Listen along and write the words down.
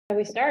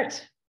We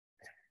start.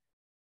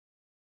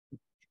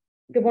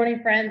 Good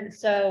morning, friends.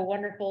 It's so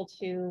wonderful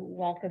to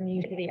welcome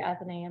you to the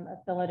Athenaeum of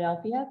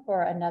Philadelphia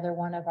for another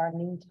one of our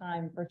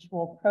noontime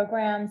virtual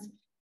programs,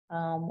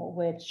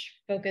 which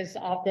focus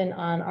often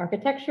on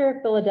architecture,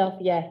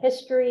 Philadelphia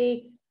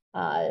history,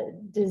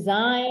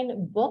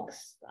 design,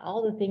 books,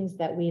 all the things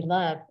that we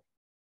love.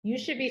 You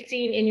should be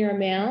seeing in your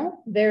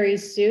mail very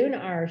soon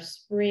our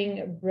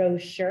spring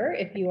brochure.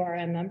 If you are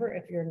a member,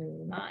 if you're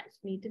not,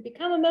 you need to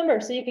become a member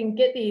so you can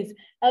get these.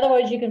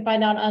 Otherwise, you can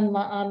find out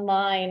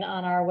online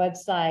on our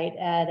website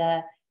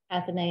at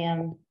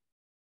Athenaeum,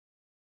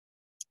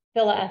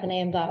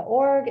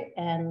 philaathenaeum.org,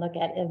 and look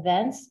at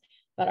events.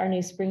 But our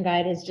new spring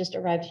guide has just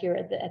arrived here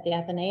at the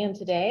Athenaeum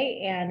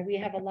today, and we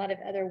have a lot of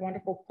other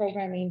wonderful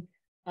programming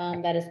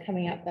that is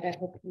coming up that I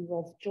hope you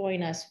will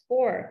join us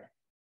for.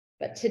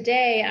 But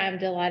today I'm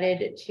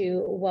delighted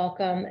to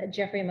welcome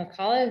Jeffrey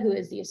Makala, who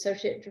is the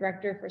Associate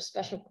Director for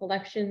Special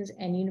Collections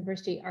and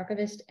University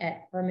Archivist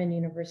at Furman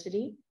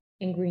University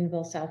in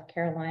Greenville, South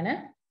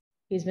Carolina.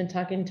 He's been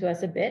talking to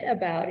us a bit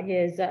about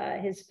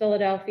his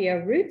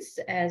Philadelphia roots,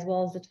 as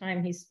well as the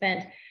time he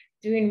spent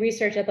doing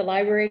research at the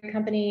Library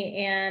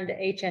Company and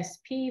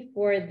HSP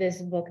for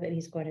this book that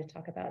he's going to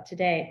talk about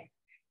today.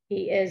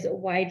 He is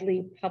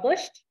widely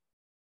published.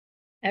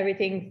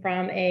 Everything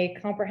from a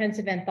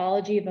comprehensive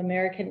anthology of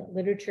American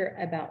literature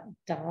about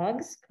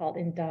dogs called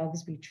In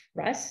Dogs We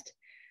Trust,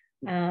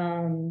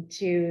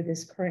 to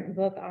this current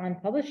book on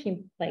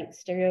publishing plates,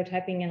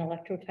 stereotyping and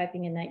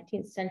electrotyping in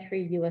 19th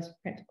century US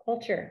print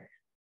culture.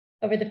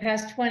 Over the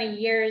past 20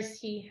 years,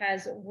 he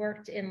has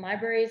worked in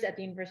libraries at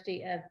the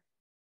University of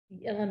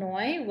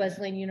Illinois,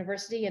 Wesleyan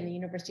University, and the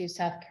University of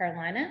South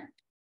Carolina,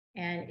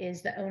 and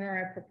is the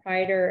owner and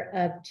proprietor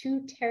of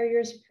Two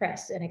Terriers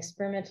Press, an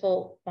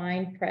experimental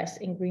fine press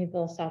in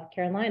Greenville, South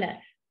Carolina.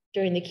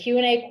 During the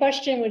Q&A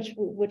question,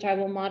 which I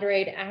will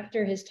moderate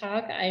after his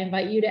talk, I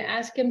invite you to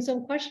ask him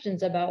some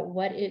questions about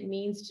what it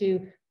means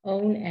to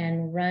own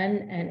and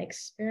run an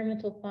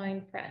experimental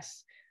fine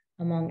press,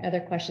 among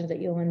other questions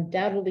that you'll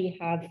undoubtedly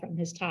have from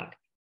his talk.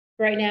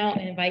 Right now,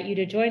 I invite you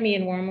to join me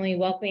in warmly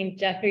welcoming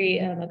Jeffrey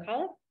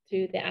Makala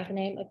to the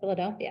Athenaeum of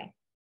Philadelphia.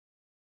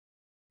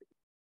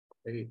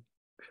 Great.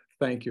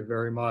 Thank you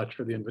very much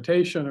for the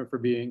invitation and for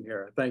being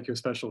here. Thank you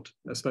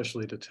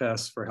especially to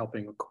Tess for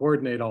helping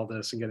coordinate all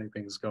this and getting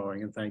things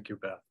going. And thank you,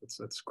 Beth.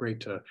 It's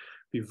great to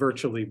be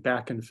virtually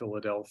back in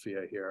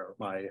Philadelphia here.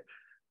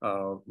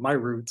 My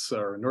roots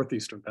are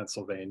northeastern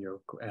Pennsylvania,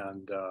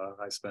 and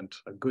I spent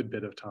a good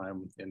bit of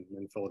time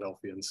in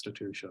Philadelphia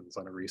institutions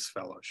on a Reese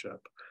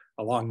Fellowship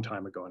a long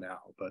time ago now,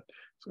 but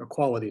a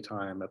quality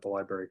time at the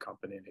Library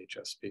Company and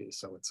HSP.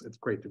 So it's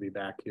great to be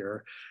back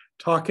here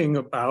talking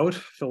about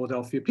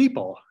Philadelphia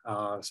people,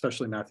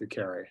 especially Mathew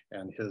Carey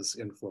and his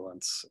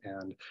influence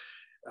and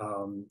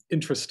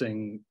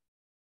interesting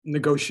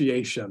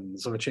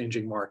negotiations of a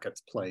changing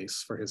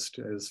marketplace for his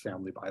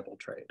family Bible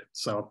trade.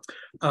 So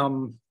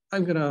I'm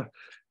gonna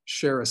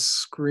share a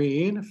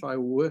screen if I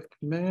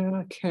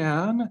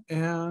can,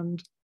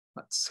 and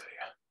let's see,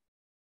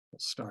 we'll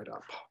start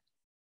up.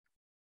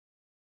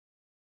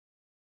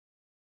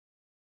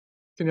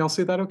 Can y'all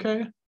see that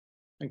okay?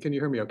 And can you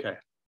hear me okay?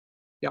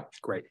 Yep,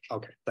 great.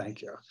 Okay,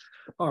 thank you.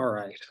 All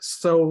right,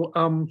 so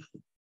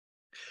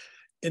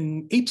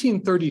in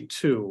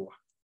 1832,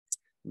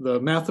 the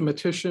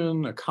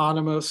mathematician,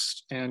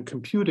 economist, and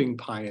computing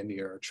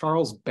pioneer,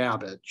 Charles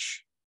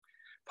Babbage,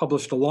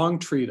 published a long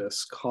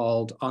treatise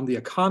called On the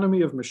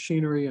Economy of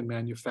Machinery and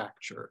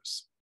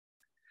Manufactures.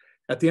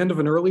 At the end of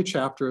an early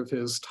chapter of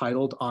his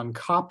titled On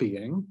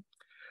Copying,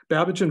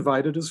 Babbage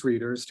invited his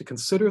readers to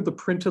consider the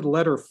printed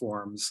letter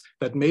forms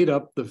that made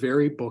up the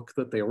very book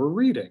that they were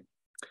reading.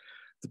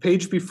 The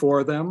page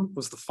before them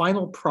was the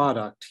final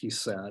product, he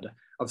said,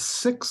 of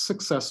 6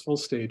 successful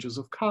stages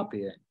of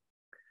copying: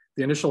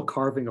 the initial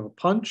carving of a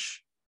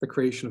punch, the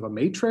creation of a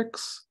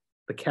matrix,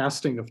 the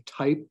casting of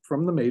type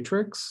from the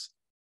matrix,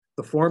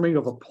 the forming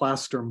of a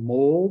plaster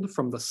mold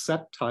from the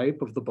set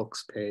type of the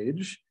book's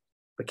page,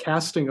 the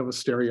casting of a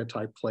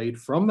stereotype plate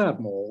from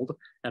that mold,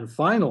 and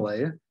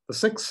finally, the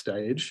 6th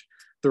stage,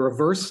 the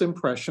reverse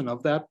impression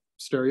of that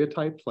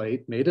stereotype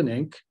plate made in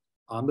ink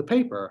on the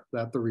paper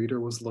that the reader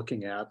was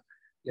looking at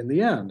in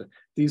the end.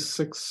 These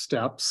 6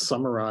 steps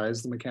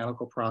summarize the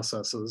mechanical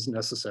processes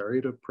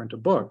necessary to print a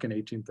book in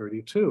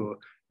 1832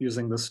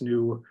 using this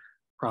new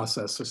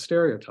process of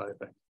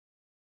stereotyping.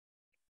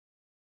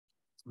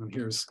 And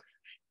here's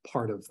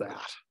part of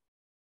that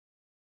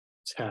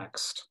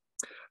text.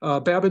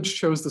 Babbage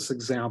chose this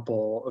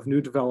example of new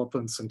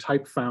developments in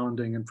type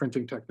founding and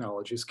printing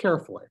technologies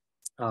carefully.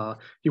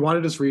 He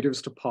wanted his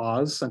readers to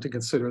pause and to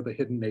consider the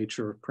hidden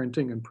nature of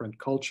printing and print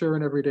culture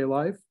in everyday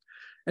life.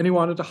 And he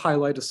wanted to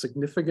highlight a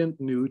significant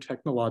new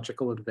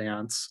technological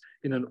advance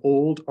in an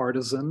old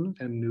artisan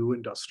and new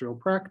industrial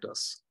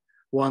practice,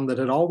 one that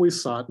had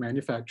always sought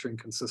manufacturing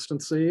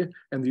consistency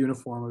and the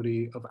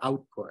uniformity of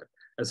output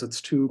as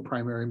its 2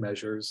 primary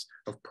measures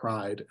of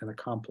pride and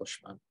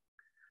accomplishment.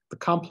 The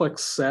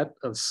complex set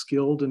of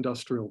skilled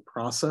industrial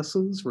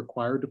processes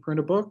required to print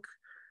a book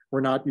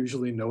were not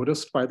usually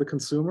noticed by the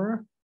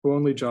consumer, who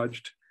only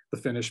judged the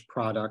finished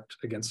product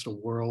against a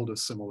world of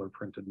similar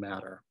printed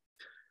matter.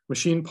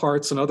 Machine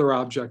parts and other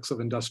objects of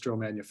industrial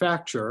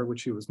manufacture,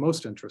 which he was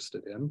most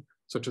interested in,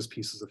 such as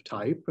pieces of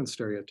type and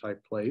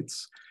stereotype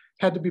plates,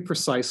 had to be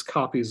precise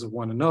copies of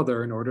one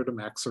another in order to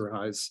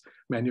maximize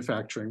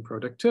manufacturing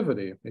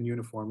productivity and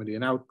uniformity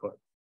in output.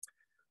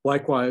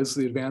 Likewise,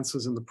 the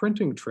advances in the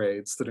printing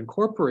trades that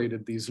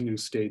incorporated these new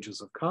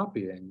stages of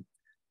copying,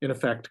 in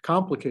effect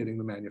complicating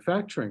the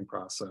manufacturing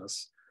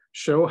process,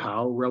 show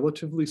how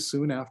relatively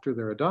soon after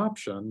their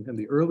adoption in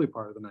the early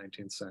part of the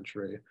 19th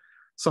century,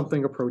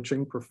 something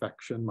approaching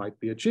perfection might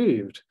be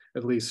achieved,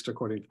 at least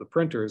according to the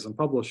printers and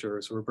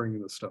publishers who were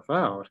bringing this stuff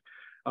out,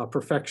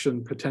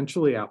 perfection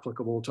potentially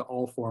applicable to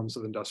all forms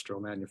of industrial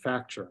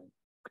manufacturing.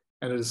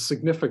 And it is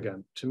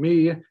significant to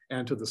me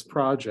and to this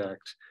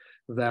project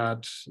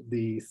that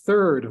the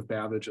third of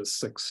Babbage's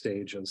 6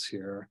 stages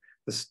here,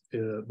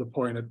 the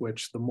point at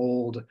which the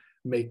mold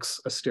makes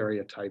a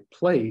stereotype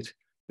plate,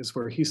 is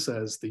where he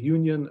says the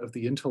union of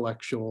the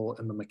intellectual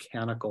and the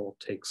mechanical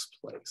takes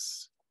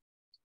place.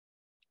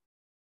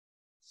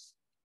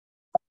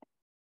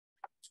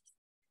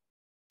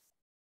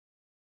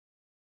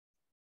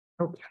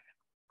 Okay.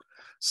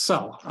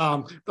 So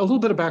a little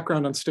bit of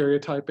background on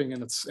stereotyping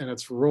and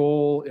its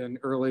role in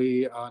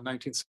early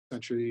 19th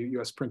century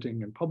US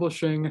printing and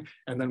publishing,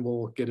 and then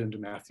we'll get into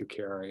Mathew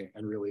Carey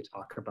and really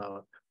talk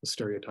about the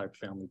stereotype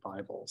family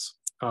Bibles.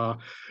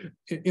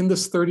 In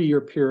this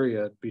 30-year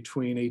period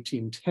between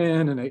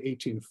 1810 and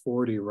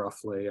 1840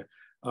 roughly,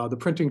 the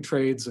printing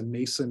trades and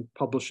nascent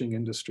publishing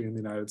industry in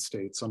the United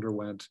States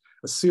underwent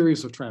a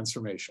series of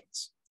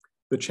transformations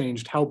that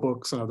changed how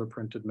books and other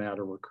printed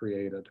matter were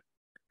created.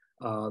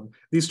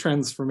 These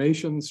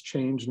transformations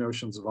changed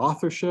notions of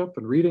authorship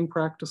and reading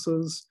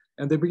practices,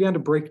 and they began to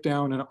break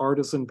down an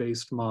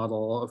artisan-based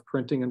model of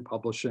printing and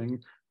publishing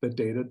that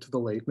dated to the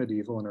late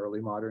medieval and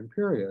early modern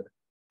period.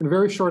 In a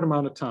very short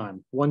amount of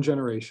time, 1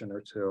 generation or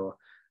 2,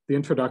 the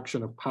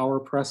introduction of power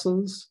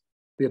presses,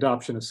 the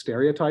adoption of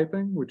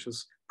stereotyping, which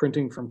is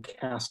printing from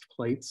cast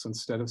plates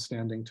instead of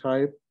standing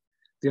type,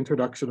 the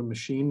introduction of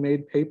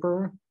machine-made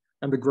paper,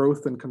 and the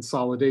growth and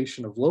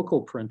consolidation of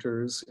local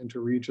printers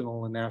into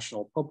regional and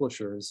national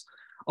publishers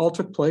all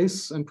took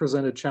place and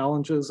presented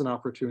challenges and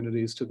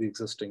opportunities to the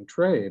existing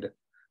trade,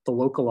 the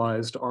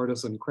localized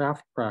artisan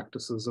craft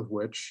practices of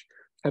which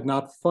had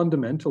not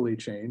fundamentally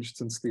changed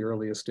since the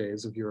earliest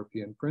days of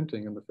European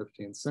printing in the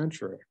 15th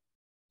century.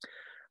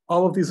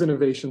 All of these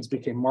innovations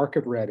became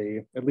market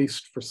ready, at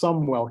least for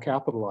some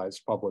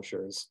well-capitalized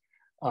publishers,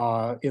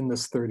 in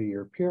this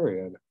 30-year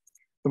period.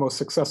 The most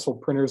successful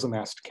printers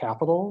amassed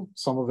capital,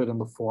 some of it in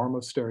the form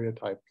of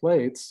stereotype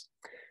plates,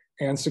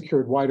 and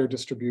secured wider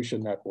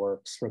distribution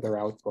networks for their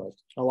output,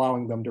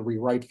 allowing them to be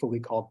rightfully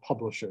called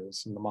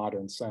publishers in the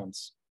modern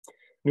sense.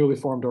 Newly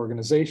formed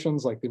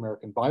organizations like the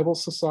American Bible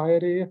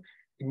Society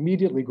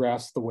immediately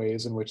grasped the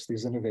ways in which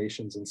these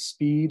innovations in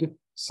speed,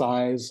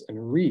 size,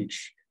 and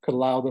reach could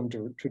allow them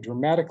to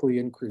dramatically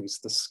increase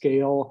the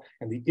scale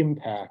and the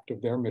impact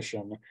of their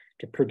mission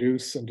to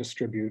produce and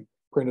distribute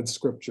printed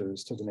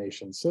scriptures to the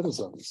nation's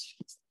citizens.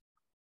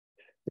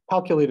 The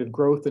calculated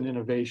growth and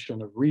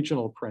innovation of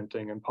regional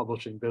printing and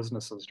publishing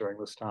businesses during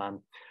this time,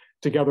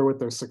 together with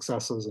their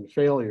successes and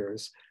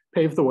failures,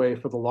 paved the way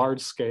for the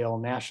large-scale,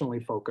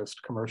 nationally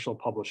focused commercial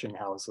publishing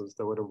houses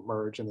that would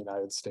emerge in the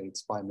United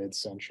States by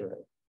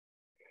mid-century.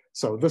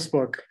 So this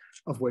book,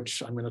 of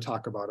which I'm going to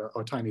talk about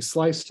a tiny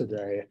slice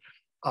today,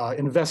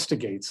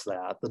 investigates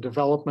that, the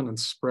development and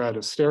spread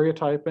of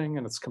stereotyping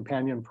and its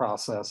companion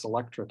process,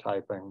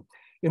 electrotyping,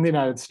 in the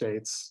United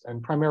States,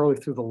 and primarily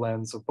through the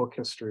lens of book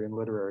history and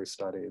literary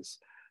studies.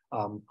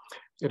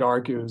 It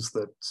argues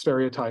that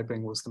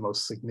stereotyping was the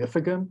most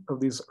significant of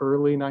these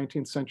early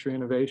 19th century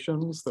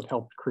innovations that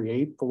helped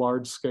create the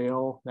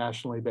large-scale,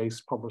 nationally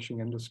based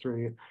publishing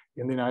industry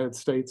in the United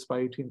States by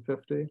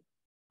 1850.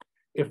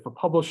 If a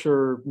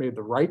publisher made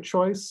the right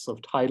choice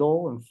of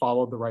title and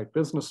followed the right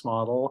business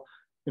model,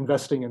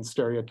 investing in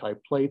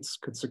stereotype plates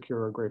could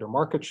secure a greater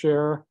market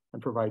share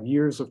and provide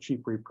years of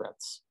cheap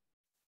reprints.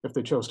 If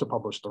they chose to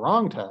publish the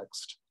wrong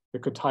text,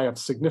 it could tie up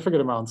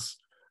significant amounts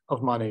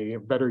of money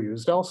better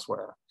used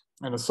elsewhere.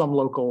 And as some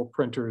local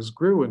printers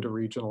grew into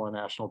regional and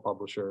national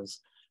publishers,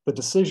 the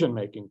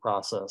decision-making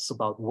process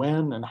about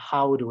when and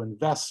how to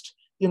invest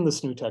in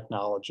this new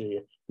technology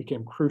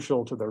became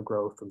crucial to their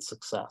growth and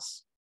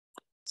success.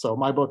 So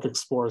my book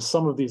explores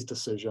some of these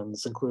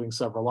decisions, including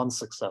several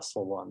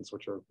unsuccessful ones,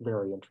 which are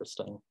very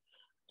interesting.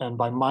 And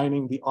by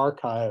mining the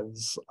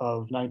archives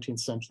of 19th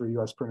century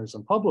US printers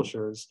and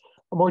publishers,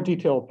 a more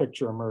detailed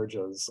picture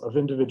emerges of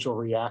individual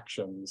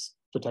reactions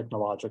to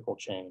technological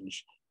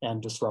change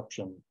and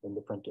disruption in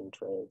the printing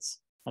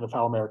trades, and of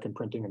how American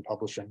printing and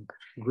publishing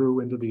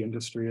grew into the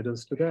industry it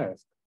is today.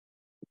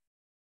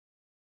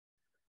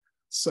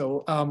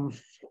 So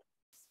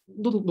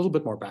little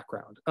bit more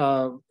background.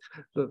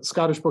 The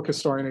Scottish book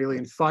historian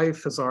Aileen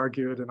Fife has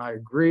argued, and I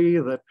agree,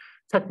 that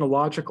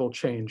technological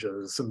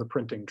changes in the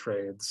printing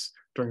trades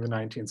during the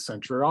 19th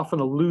century are often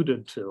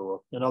alluded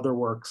to in other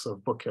works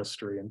of book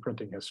history and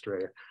printing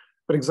history,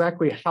 but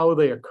exactly how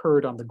they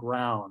occurred on the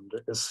ground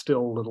is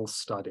still little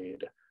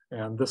studied.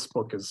 And this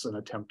book is an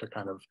attempt to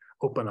kind of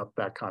open up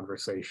that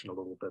conversation a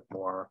little bit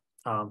more.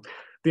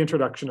 The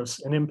introduction of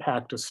an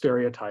impact of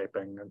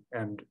stereotyping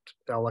and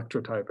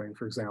electrotyping,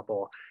 for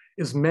example,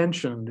 is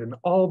mentioned in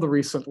all the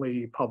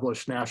recently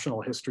published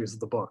national histories of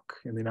the book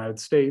in the United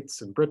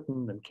States, in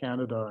Britain, and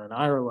Canada, and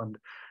Ireland,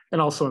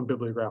 and also in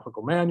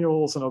bibliographical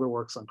manuals and other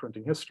works on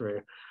printing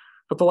history.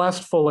 But the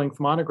last full-length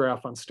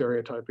monograph on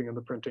stereotyping in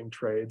the printing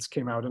trades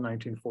came out in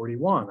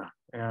 1941,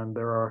 and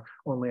there are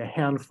only a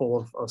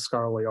handful of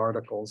scholarly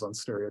articles on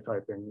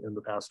stereotyping in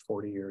the past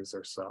 40 years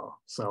or so.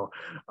 So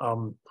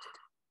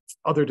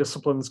other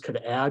disciplines could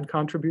add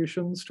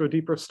contributions to a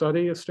deeper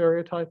study of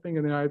stereotyping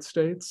in the United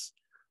States.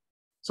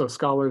 So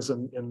scholars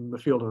in the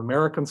field of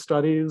American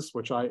studies,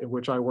 which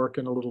I work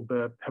in a little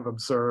bit, have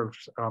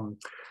observed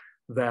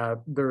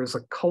that there is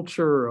a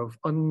culture of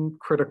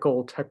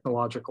uncritical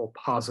technological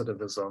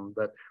positivism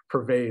that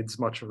pervades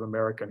much of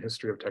American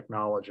history of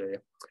technology.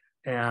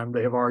 And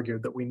they have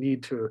argued that we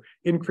need to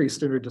increase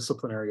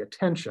interdisciplinary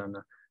attention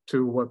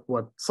to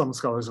what some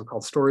scholars have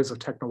called stories of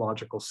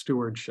technological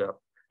stewardship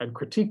and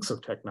critiques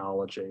of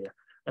technology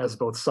as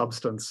both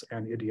substance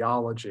and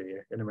ideology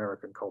in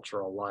American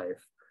cultural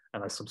life.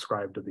 And I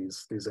subscribe to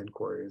these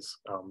inquiries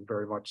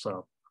very much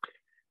so.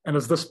 And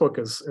as this book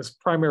is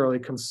primarily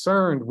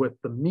concerned with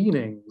the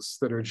meanings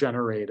that are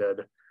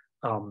generated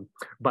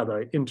by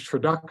the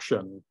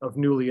introduction of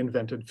newly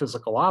invented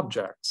physical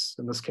objects,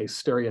 in this case,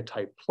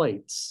 stereotype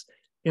plates,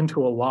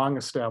 into a long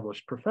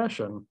established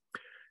profession,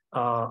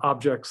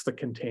 objects that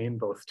contain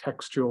both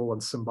textual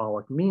and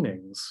symbolic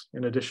meanings,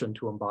 in addition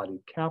to embodied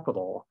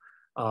capital,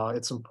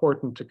 it's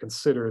important to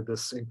consider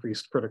this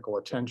increased critical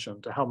attention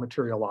to how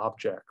material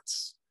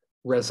objects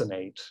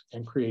resonate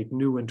and create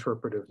new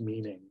interpretive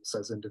meanings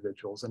as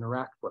individuals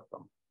interact with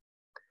them.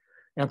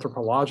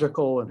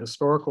 Anthropological and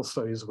historical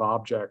studies of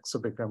objects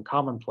have become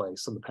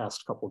commonplace in the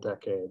past couple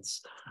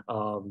decades.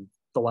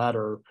 The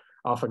latter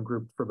often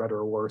grouped for better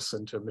or worse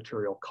into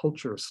material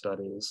culture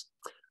studies,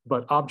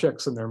 but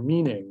objects and their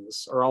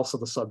meanings are also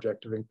the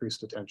subject of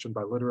increased attention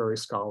by literary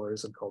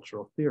scholars and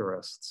cultural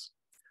theorists.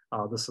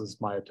 This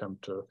is my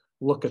attempt to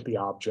look at the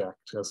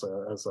object as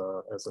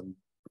a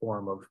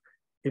form of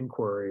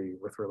inquiry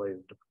with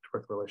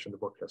relation to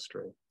book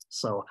history.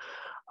 So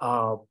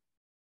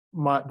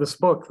this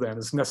book then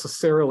is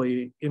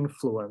necessarily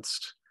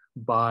influenced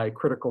by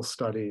critical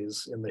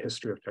studies in the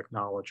history of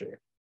technology.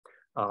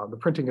 The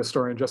printing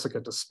historian Jessica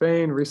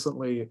Despain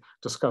recently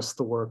discussed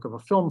the work of a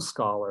film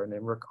scholar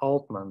named Rick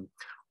Altman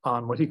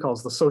on what he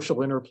calls the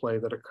social interplay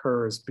that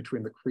occurs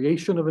between the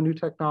creation of a new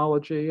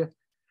technology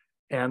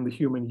and the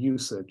human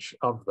usage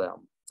of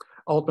them.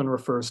 Altman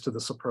refers to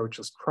this approach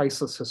as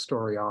crisis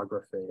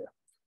historiography,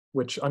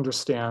 which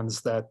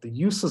understands that the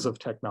uses of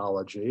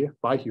technology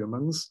by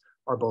humans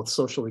are both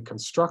socially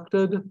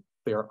constructed,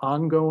 they are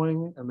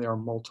ongoing, and they are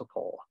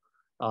multiple.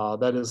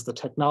 That is, the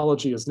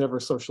technology is never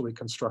socially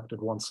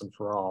constructed once and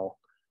for all.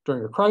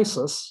 During a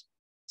crisis,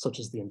 such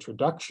as the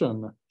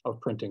introduction of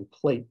printing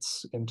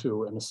plates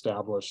into an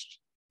established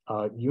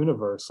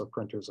universe of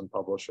printers and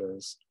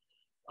publishers,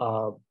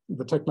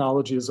 the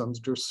technology is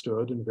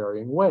understood in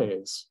varying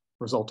ways,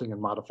 resulting in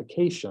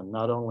modification,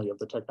 not only of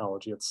the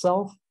technology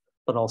itself,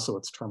 but also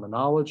its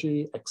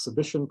terminology,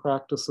 exhibition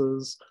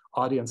practices,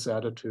 audience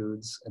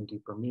attitudes, and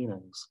deeper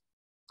meanings.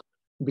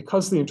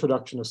 Because the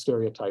introduction of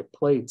stereotype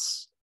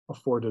plates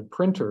afforded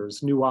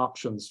printers new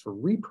options for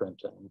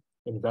reprinting,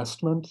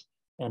 investment,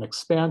 and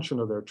expansion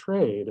of their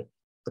trade,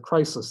 the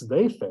crisis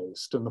they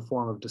faced in the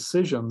form of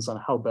decisions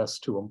on how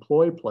best to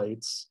employ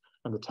plates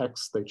and the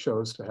text they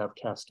chose to have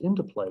cast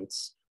into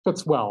plates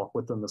fits well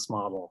within this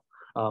model.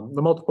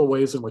 The multiple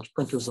ways in which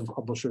printers and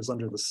publishers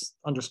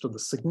understood the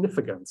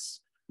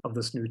significance of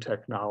this new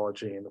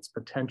technology and its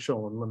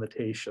potential and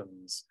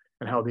limitations,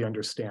 and how the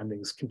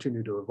understandings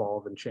continue to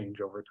evolve and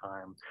change over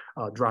time,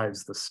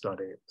 drives this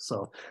study.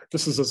 So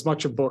this is as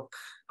much a book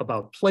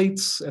about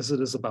plates as it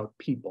is about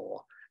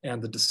people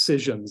and the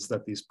decisions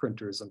that these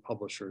printers and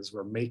publishers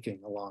were making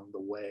along the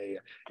way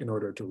in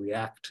order to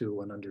react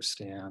to and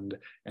understand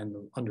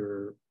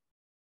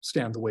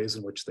the ways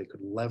in which they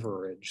could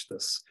leverage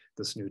this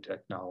new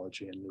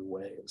technology in new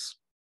ways.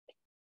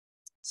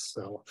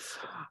 So,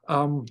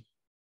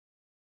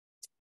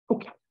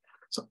 okay,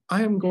 so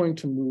I am going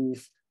to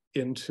move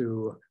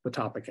into the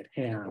topic at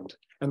hand,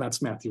 and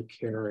that's Mathew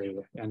Carey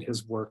and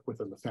his work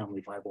within the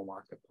family Bible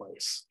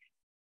marketplace.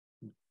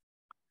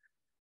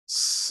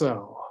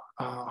 So,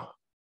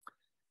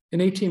 in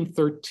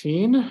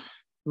 1813,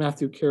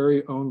 Mathew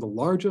Carey owned the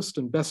largest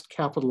and best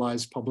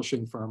capitalized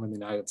publishing firm in the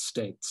United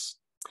States.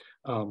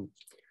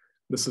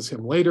 This is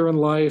him later in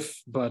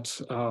life,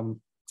 but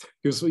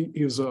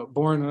he was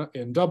born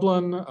in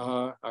Dublin,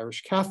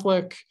 Irish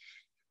Catholic,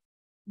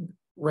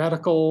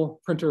 radical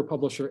printer,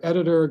 publisher,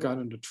 editor, got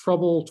into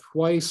trouble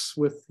twice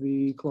with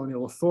the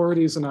colonial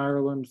authorities in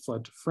Ireland,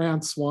 fled to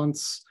France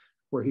once,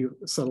 where he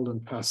settled in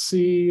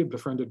Passy,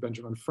 befriended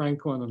Benjamin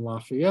Franklin and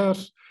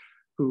Lafayette,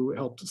 who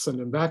helped send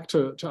him back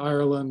to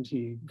Ireland.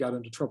 He got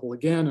into trouble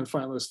again and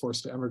finally was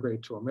forced to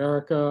emigrate to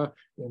America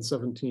in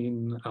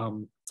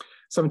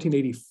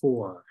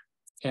 1784.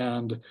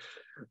 And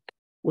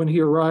when he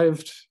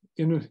arrived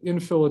in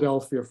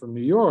Philadelphia from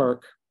New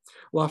York,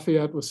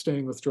 Lafayette was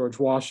staying with George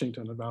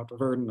Washington at Mount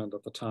Vernon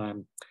at the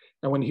time.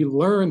 And when he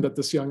learned that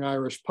this young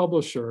Irish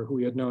publisher who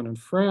he had known in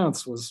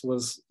France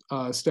was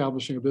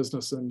establishing a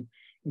business in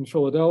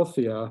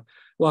Philadelphia,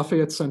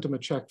 Lafayette sent him a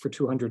check for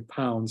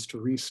 £200 to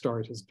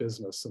restart his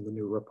business in the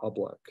new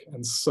republic.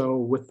 And so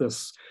with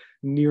this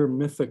near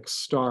mythic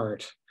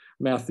start,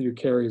 Mathew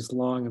Carey's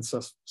long and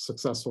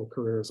successful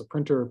career as a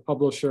printer,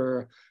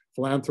 publisher,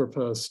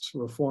 philanthropist,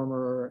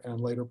 reformer,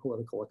 and later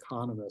political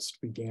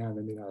economist began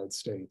in the United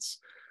States.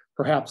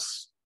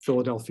 Perhaps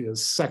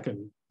Philadelphia's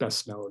second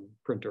best known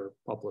printer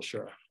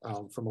publisher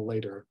from a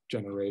later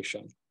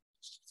generation.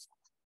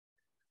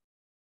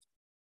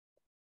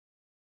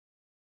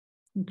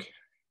 Okay.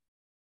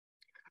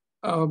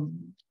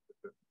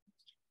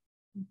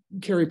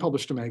 Carey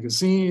published a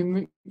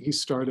magazine. He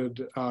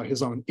started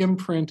his own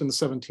imprint in the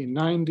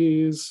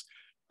 1790s,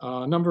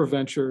 a number of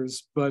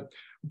ventures, but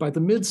by the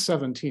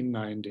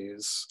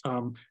mid-1790s,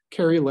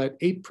 Carey let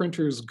 8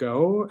 printers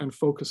go and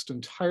focused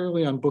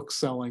entirely on book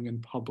selling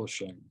and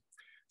publishing,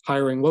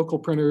 hiring local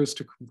printers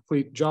to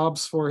complete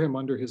jobs for him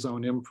under his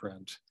own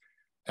imprint.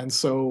 And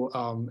so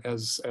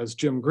as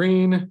Jim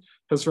Green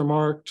has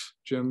remarked,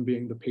 Jim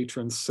being the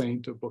patron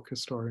saint of book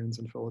historians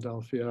in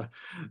Philadelphia,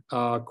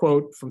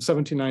 quote, from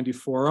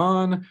 1794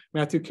 on,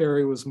 Mathew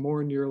Carey was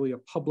more nearly a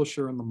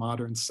publisher in the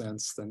modern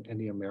sense than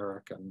any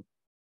American.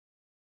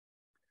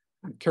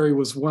 Carey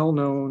was well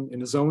known in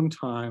his own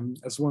time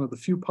as one of the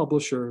few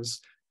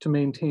publishers to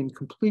maintain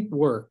complete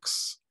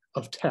works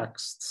of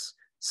texts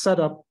set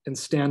up in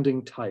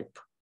standing type,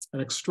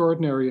 an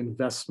extraordinary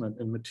investment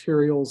in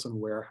materials and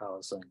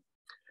warehousing.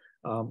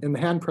 In the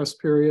hand press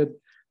period,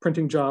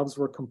 printing jobs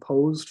were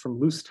composed from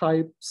loose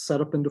type, set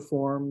up into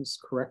forms,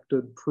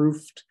 corrected,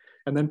 proofed,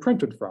 and then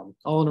printed from,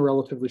 all in a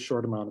relatively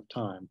short amount of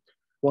time.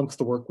 Once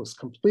the work was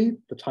complete,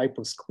 the type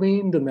was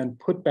cleaned and then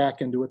put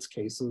back into its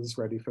cases,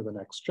 ready for the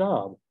next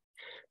job.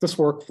 This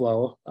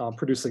workflow,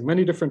 producing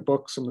many different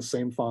books in the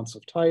same fonts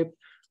of type,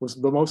 was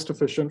the most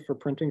efficient for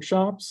printing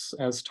shops,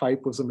 as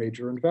type was a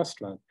major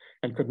investment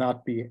and could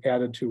not be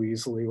added to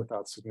easily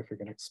without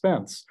significant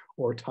expense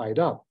or tied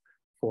up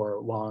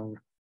for long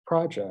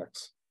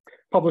projects.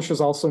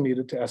 Publishers also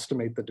needed to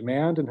estimate the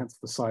demand and hence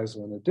the size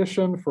of an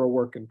edition for a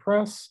work in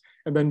press,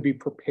 and then be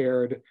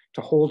prepared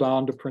to hold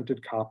on to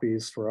printed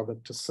copies for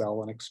it to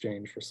sell in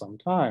exchange for some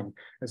time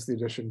as the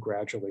edition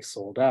gradually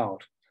sold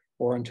out,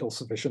 or until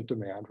sufficient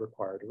demand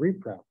required a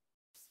reprint.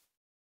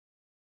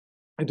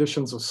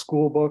 Editions of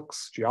school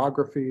books,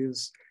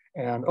 geographies,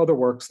 and other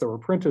works that were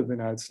printed in the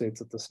United States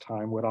at this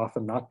time would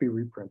often not be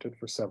reprinted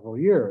for several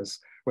years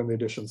when the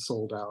edition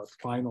sold out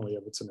finally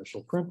of its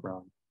initial print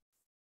run.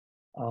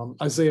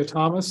 Isaiah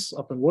Thomas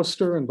up in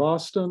Worcester in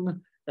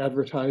Boston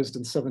advertised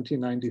in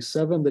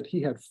 1797 that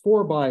he had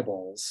 4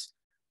 Bibles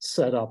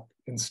set up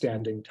in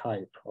standing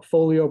type: a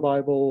folio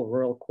Bible, a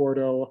royal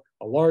quarto,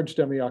 a large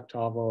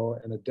demi-octavo,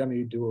 and a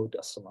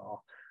demi-duodecimo.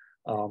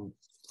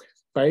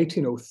 By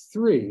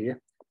 1803,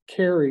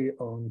 Carey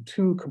owned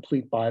 2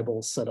 complete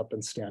Bibles set up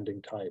in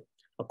standing type: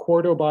 a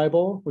quarto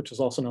Bible, which is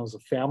also known as a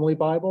family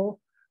Bible,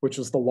 which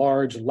is the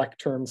large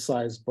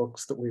lectern-sized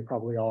books that we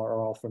probably are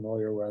all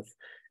familiar with,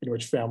 in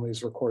which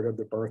families recorded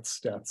their births,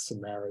 deaths,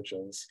 and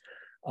marriages.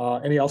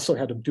 And he also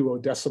had a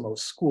duodecimo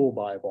school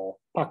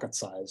Bible,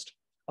 pocket-sized,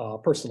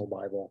 personal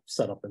Bible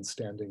set up in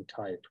standing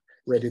type,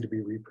 ready to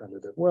be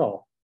reprinted at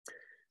will.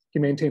 He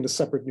maintained a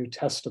separate New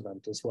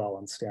Testament as well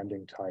in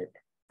standing type.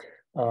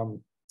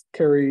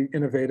 Carey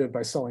innovated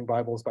by selling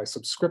Bibles by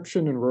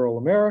subscription in rural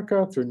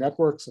America through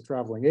networks of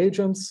traveling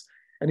agents.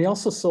 And he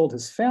also sold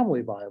his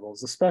family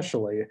Bibles,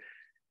 especially,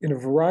 in a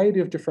variety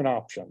of different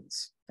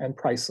options and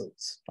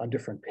prices on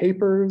different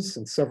papers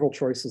and several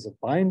choices of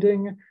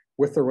binding,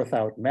 with or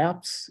without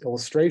maps,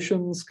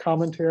 illustrations,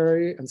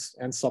 commentary,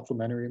 and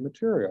supplementary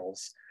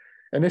materials.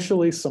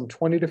 Initially, some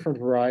 20 different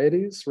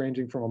varieties,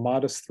 ranging from a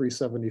modest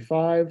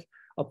 $3.75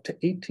 up to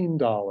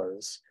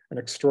 $18, an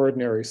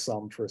extraordinary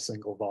sum for a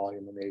single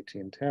volume in the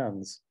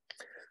 1810s.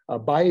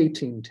 By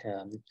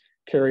 1810,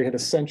 Carey had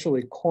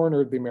essentially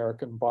cornered the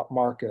American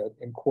market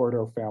in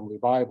quarto family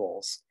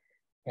Bibles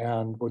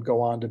and would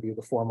go on to be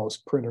the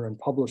foremost printer and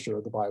publisher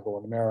of the Bible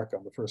in America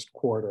in the first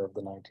quarter of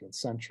the 19th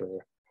century.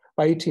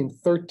 By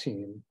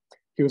 1813,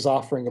 he was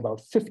offering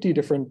about 50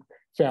 different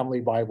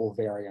family Bible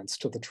variants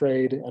to the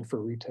trade and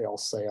for retail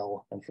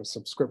sale and for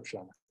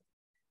subscription.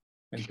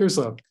 And here's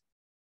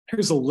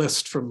a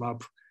list from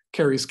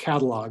Carey's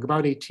catalog,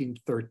 about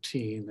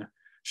 1813,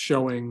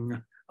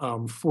 showing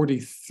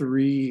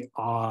 43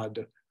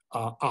 odd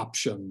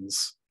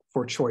options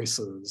for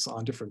choices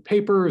on different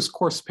papers: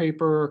 coarse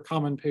paper,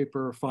 common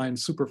paper, fine,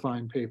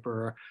 superfine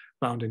paper,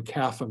 bound in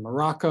calf and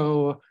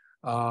Morocco,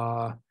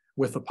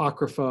 with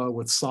Apocrypha,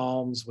 with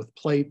Psalms, with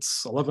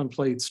plates, 11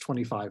 plates,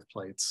 25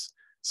 plates.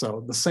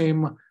 So the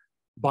same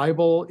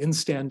Bible in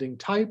standing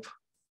type,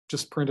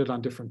 just printed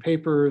on different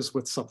papers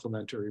with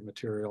supplementary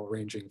material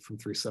ranging from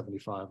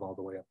 $3.75 all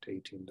the way up to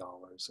 $18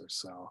 or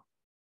so.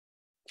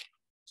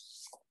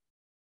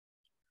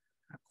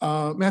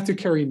 Mathew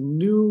Carey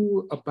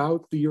knew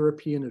about the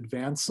European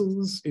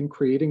advances in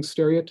creating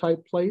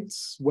stereotype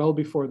plates well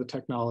before the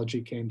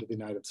technology came to the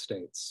United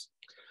States.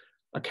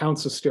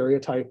 Accounts of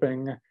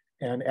stereotyping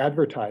and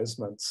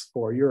advertisements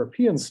for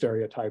European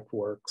stereotype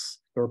works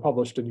that were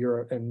published in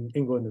Europe, in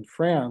England and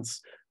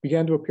France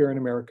began to appear in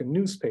American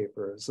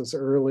newspapers as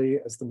early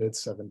as the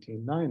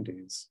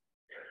mid-1790s.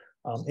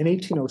 In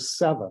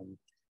 1807,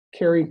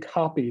 Carey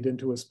copied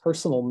into his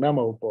personal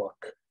memo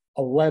book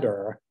a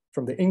letter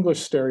from the English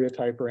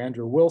stereotyper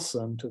Andrew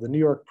Wilson to the New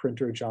York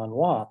printer John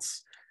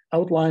Watts,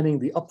 outlining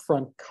the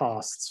upfront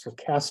costs for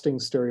casting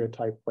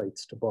stereotype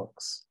plates to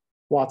books.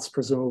 Watts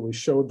presumably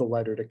showed the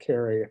letter to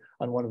Carey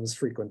on one of his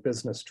frequent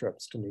business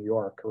trips to New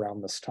York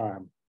around this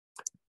time.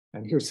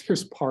 And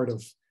here's part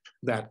of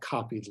that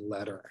copied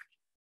letter.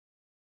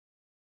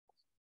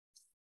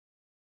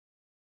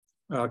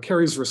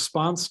 Carey's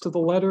response to the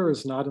letter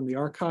is not in the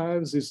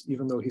archives,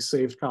 even though he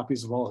saved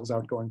copies of all his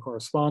outgoing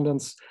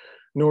correspondence,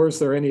 nor is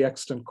there any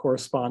extant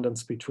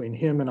correspondence between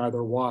him and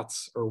either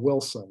Watts or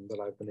Wilson that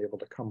I've been able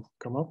to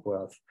come up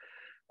with.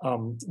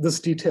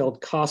 This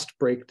detailed cost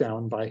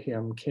breakdown by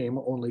him came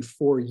only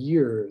 4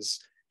 years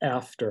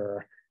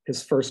after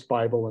his first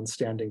Bible in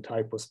standing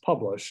type was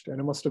published,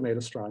 and it must have made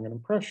a strong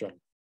impression.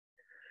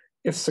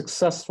 If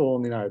successful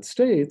in the United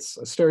States,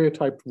 a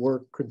stereotyped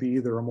work could be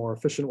either a more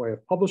efficient way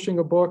of publishing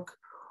a book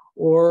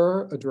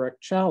or a direct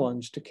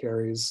challenge to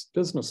Carey's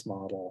business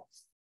model.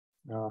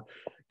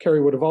 Carey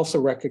would have also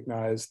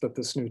recognized that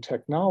this new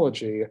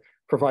technology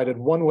provided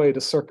one way to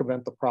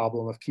circumvent the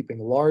problem of keeping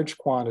large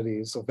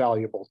quantities of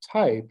valuable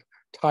type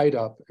tied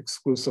up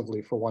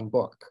exclusively for one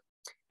book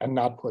and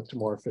not put to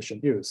more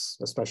efficient use,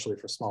 especially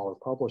for smaller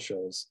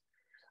publishers.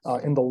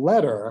 In the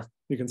letter,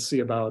 you can see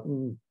about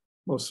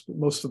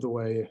most of the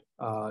way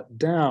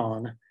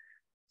down,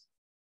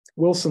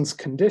 Wilson's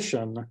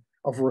condition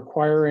of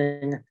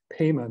requiring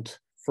payment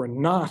for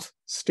not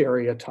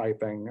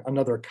stereotyping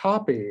another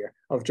copy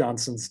of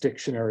Johnson's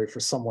dictionary for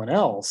someone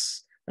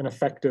else, an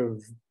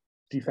effective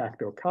de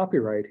facto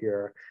copyright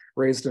here,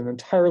 raised an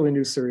entirely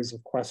new series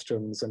of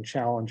questions and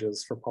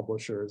challenges for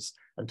publishers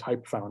and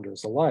type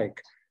founders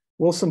alike.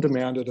 Wilson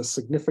demanded a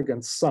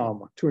significant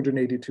sum,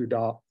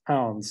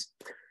 £282,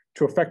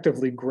 to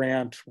effectively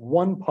grant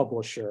one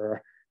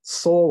publisher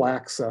sole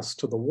access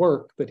to the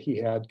work that he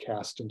had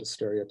cast into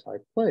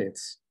stereotype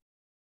plates.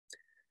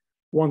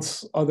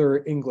 Once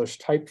other English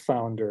type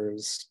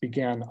founders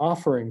began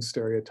offering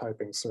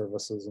stereotyping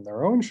services in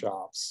their own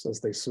shops,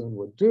 as they soon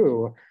would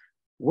do,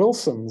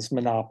 Wilson's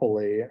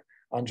monopoly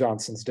on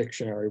Johnson's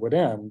dictionary would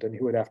end, and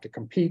he would have to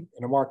compete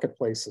in a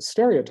marketplace of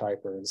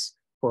stereotypers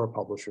for a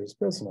publisher's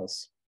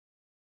business.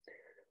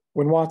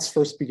 When Watts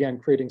first began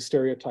creating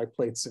stereotype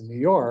plates in New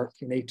York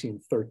in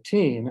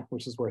 1813,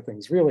 which is where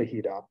things really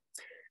heat up,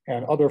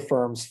 and other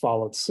firms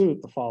followed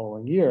suit the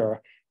following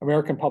year,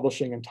 American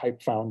publishing and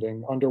type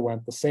founding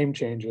underwent the same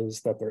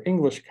changes that their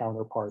English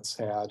counterparts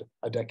had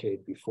a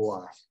decade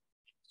before.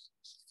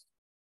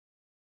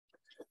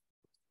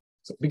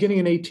 So beginning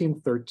in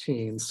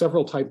 1813,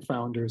 several type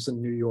founders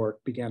in New York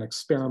began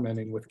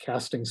experimenting with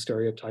casting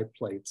stereotype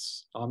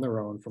plates on their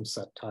own from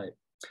set type.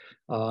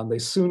 They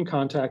soon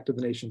contacted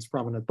the nation's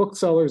prominent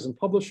booksellers and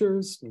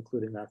publishers,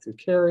 including Mathew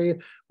Carey,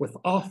 with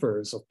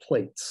offers of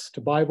plates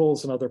to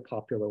Bibles and other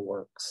popular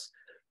works.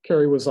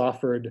 Carey was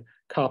offered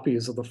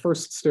copies of the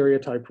first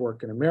stereotyped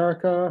work in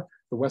America,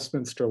 the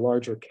Westminster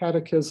Larger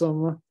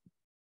Catechism,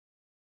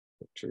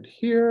 pictured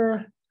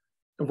here,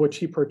 of which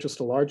he purchased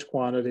a large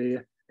quantity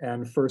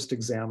and first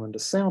examined a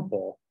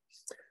sample.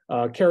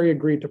 Carey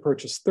agreed to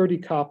purchase 30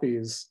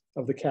 copies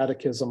of the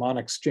Catechism on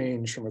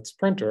exchange from its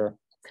printer,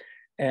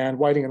 and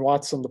Whiting and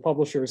Watson, the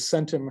publishers,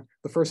 sent him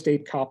the first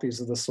 8 copies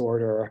of this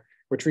order,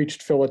 which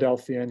reached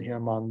Philadelphia and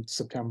him on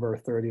September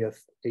 30th,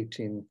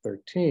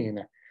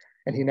 1813.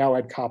 And he now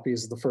had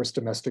copies of the first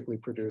domestically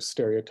produced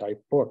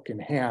stereotype book in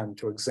hand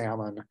to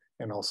examine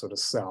and also to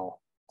sell.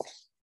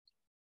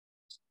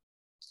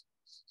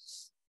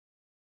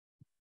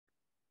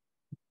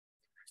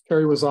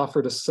 Carey was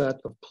offered a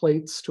set of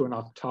plates to an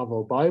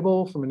octavo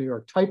Bible from a New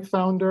York type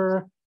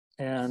founder,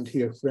 and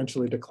he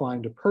eventually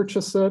declined to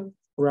purchase it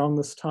around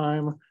this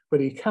time, but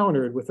he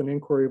countered with an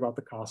inquiry about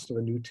the cost of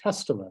a New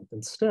Testament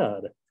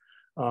instead.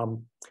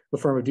 The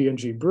firm of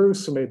D&G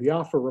Bruce, who made the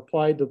offer,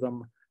 replied to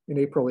them in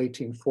April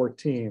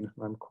 1814,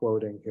 I'm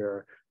quoting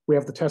here, "We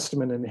have the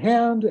Testament in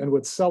hand and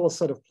would sell a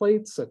set of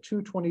plates at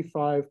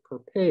 $2.25 per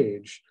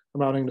page,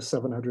 amounting to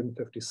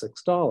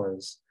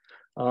 $756.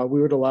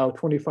 We would allow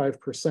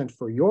 25%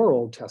 for your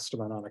Old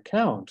Testament on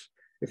account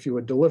if you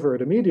would deliver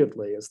it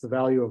immediately, as the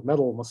value of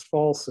metal must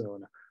fall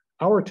soon.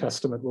 Our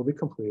testament will be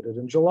completed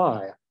in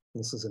July."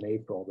 This is in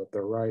April that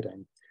they're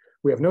writing.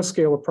 "We have no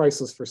scale of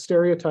prices for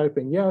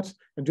stereotyping yet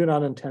and do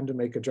not intend to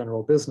make a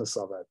general business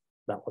of it."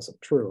 That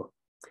wasn't true.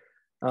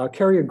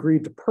 Carey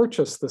agreed to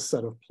purchase this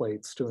set of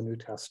plates to a New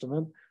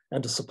Testament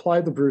and to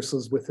supply the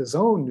Bruces with his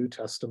own New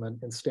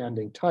Testament in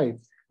standing type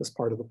as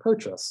part of the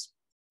purchase.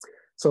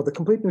 So the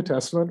complete New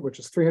Testament, which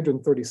is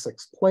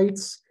 336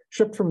 plates,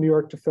 shipped from New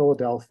York to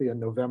Philadelphia in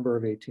November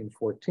of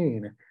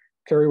 1814.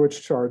 Carey was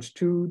charged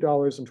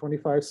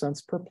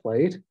 $2.25 per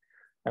plate,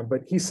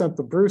 but he sent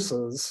the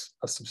Bruces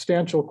a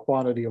substantial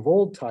quantity of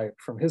old type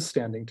from his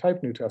standing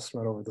type New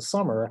Testament over the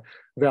summer,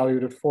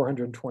 valued at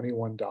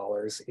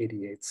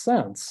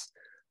 $421.88,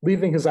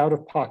 leaving his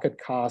out-of-pocket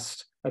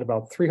cost at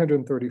about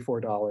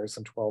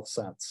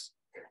 $334.12.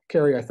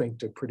 Carey, I think,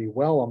 did pretty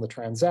well on the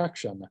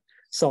transaction,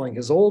 selling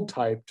his old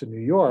type to New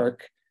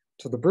York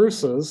to the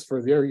Bruces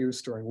for their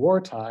use during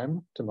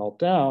wartime to melt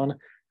down,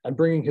 and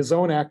bringing his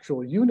own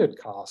actual unit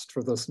cost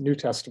for those New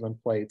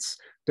Testament plates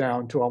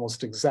down to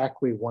almost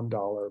exactly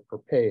 $1 per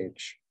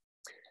page.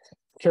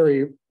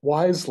 Carey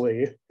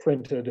wisely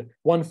printed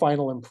one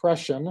final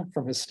impression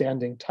from his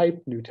standing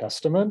type New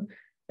Testament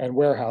and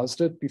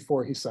warehoused it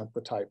before he sent the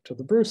type to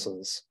the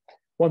Bruces.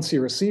 Once he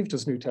received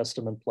his New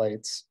Testament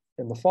plates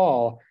in the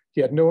fall,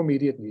 he had no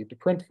immediate need to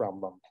print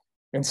from them.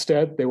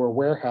 Instead, they were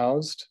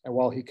warehoused, and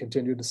while he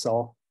continued to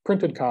sell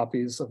printed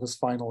copies of his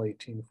final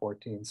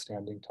 1814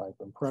 standing type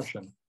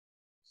impression.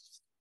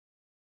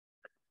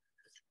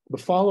 The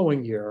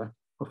following year,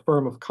 a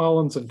firm of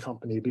Collins and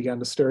Company began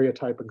to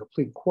stereotype a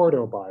complete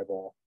quarto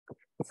Bible.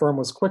 The firm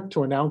was quick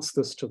to announce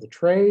this to the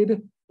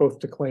trade, both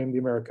to claim the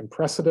American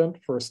precedent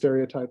for a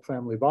stereotype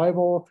family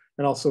Bible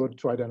and also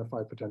to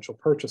identify potential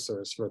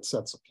purchasers for its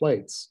sets of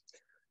plates.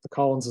 The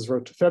Collinses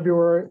wrote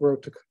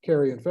to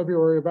Carey in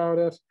February about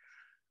it.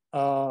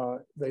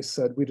 They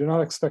said, "We do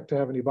not expect to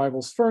have any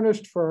Bibles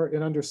furnished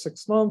in under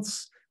 6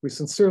 months. We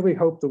sincerely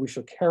hope that we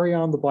shall carry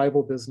on the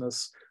Bible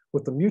business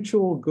with a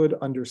mutual good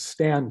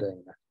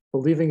understanding,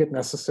 believing it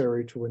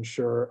necessary to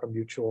ensure a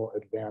mutual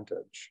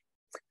advantage."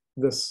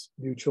 This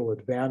mutual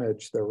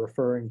advantage they're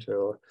referring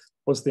to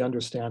was the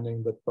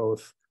understanding that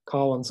both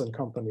Collins and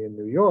Company in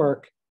New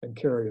York and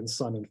Carey and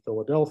Son in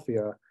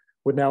Philadelphia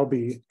would now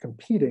be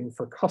competing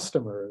for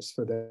customers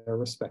for their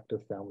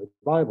respective family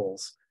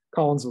Bibles.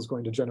 Collins was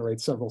going to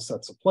generate several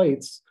sets of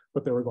plates,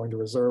 but they were going to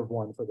reserve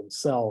one for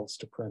themselves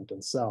to print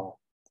and sell.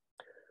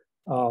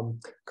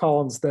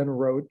 Collins then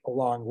wrote a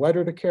long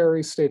letter to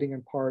Carey stating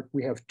in part,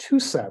 "We have 2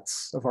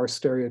 sets of our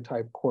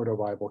stereotype quarto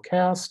Bible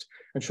cast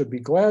and should be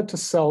glad to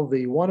sell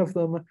thee one of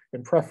them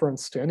in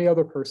preference to any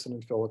other person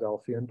in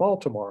Philadelphia and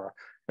Baltimore,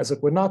 as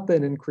it would not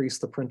then increase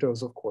the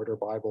printos of quarto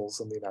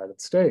Bibles in the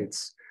United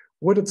States.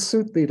 Would it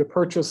suit thee to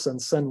purchase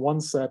and send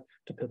one set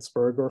to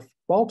Pittsburgh or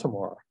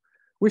Baltimore?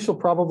 We shall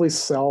probably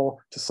sell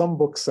to some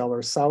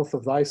bookseller south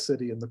of thy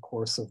city in the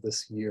course of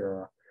this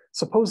year.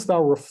 Suppose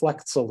thou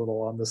reflects a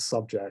little on this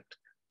subject."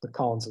 The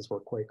Collinses were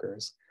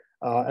Quakers.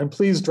 "And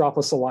please drop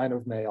us a line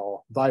of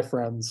mail. Thy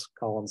friends,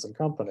 Collins and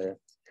Company."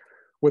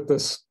 With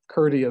this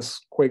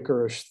courteous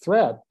Quakerish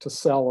threat to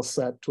sell a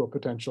set to a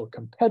potential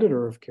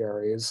competitor of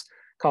Carey's,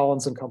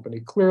 Collins and Company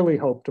clearly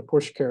hoped to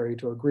push Carey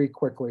to agree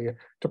quickly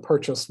to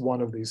purchase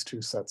one of these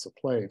 2 sets of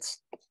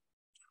plates.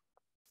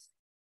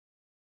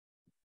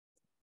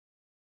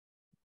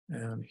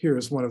 And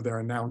here's one of their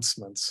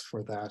announcements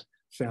for that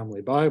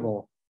family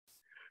Bible.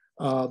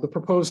 The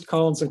proposed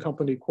Collins and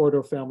Company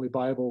Quarto Family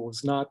Bible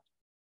was not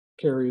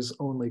Carey's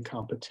only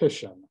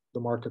competition. The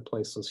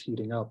marketplace was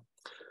heating up.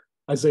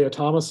 Isaiah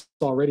Thomas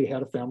already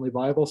had a family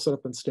Bible set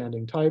up in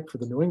standing type for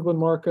the New England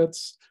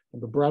markets,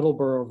 and the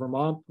Brattleboro,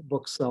 Vermont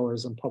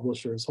booksellers and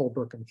publishers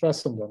Holbrook and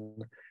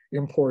Fessenden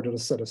imported a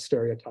set of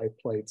stereotype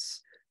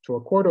plates to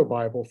a quarto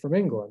Bible from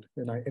England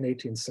in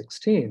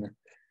 1816.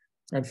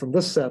 And from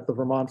this set, the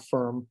Vermont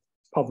firm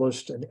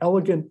published an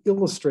elegant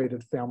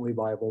illustrated family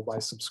Bible by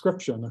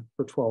subscription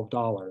for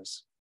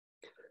 $12.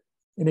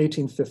 In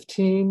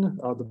 1815,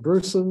 the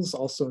Bruces,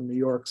 also in New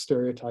York,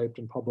 stereotyped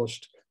and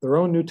published their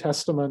own New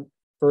Testament,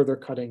 further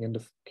cutting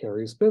into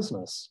Carey's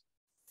business.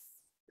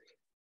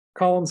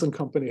 Collins and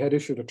Company had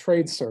issued a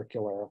trade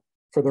circular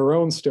for their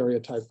own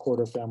stereotype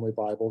quarto family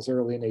Bibles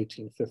early in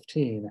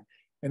 1815,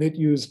 and it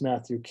used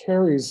Mathew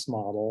Carey's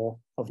model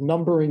of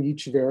numbering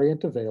each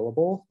variant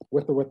available,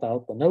 with or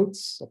without the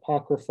notes,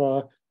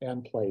 apocrypha,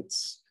 and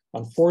plates,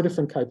 on 4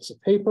 different types of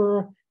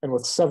paper and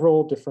with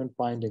several different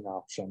binding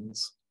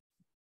options.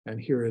 And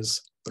here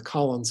is the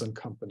Collins and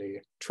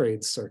Company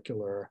trade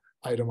circular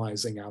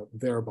itemizing out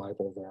their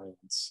Bible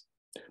variants.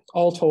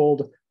 All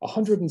told,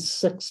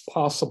 106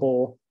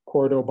 possible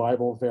quarto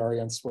Bible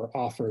variants were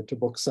offered to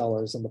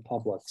booksellers and the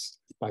publics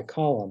by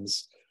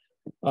Collins,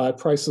 at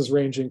prices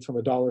ranging from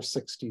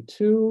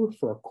 $1.62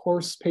 for a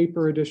coarse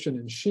paper edition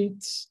in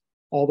sheets,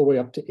 all the way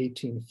up to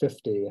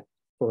 $18.50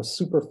 for a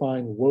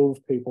superfine wove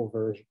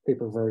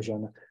paper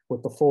version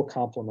with the full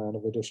complement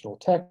of additional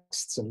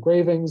texts,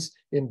 engravings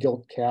in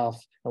gilt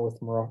calf, and with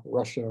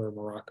Russia or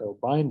Morocco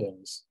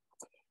bindings.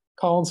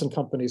 Collins and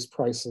Company's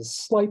prices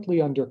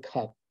slightly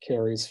undercut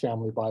Carey's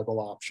family Bible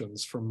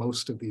options for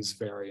most of these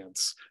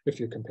variants, if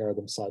you compare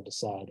them side to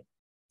side.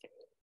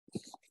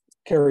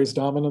 Carey's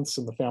dominance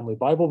in the family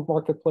Bible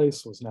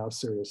marketplace was now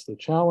seriously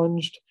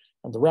challenged,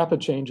 and the rapid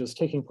changes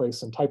taking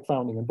place in type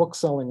founding and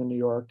bookselling in New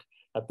York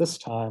at this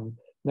time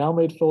now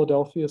made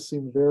Philadelphia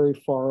seem very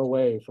far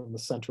away from the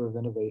center of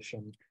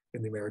innovation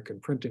in the American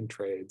printing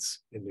trades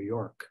in New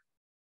York.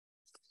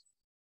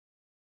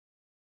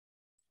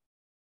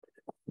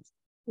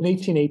 In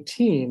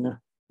 1818,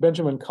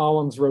 Benjamin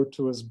Collins wrote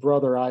to his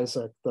brother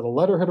Isaac that a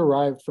letter had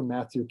arrived from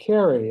Mathew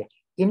Carey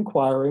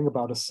inquiring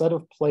about a set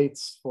of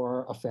plates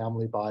for a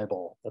family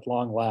Bible. At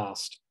long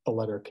last, the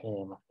letter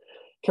came.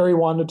 Carey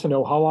wanted to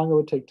know how long it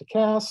would take to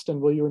cast,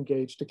 and will you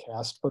engage to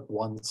cast but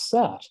one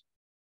set?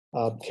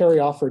 Carey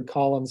offered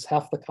Collins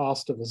half the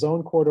cost of his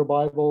own quarto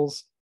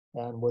Bibles,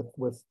 and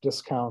with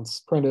discounts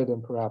printed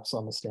and perhaps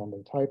on the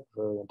standing type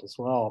variant as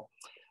well.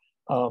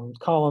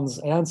 Collins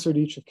answered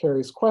each of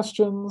Carey's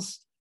questions,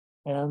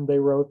 and they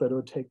wrote that it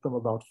would take them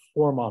about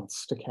 4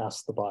 months to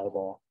cast the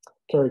Bible.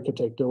 Carey could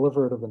take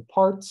derivative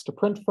parts to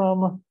print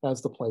from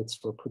as the plates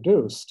were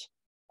produced.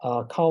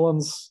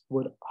 Collins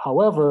would,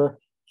 however,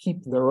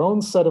 keep their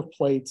own set of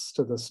plates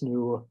to this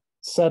new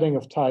setting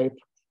of type,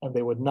 and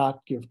they would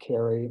not give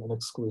Carey an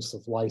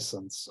exclusive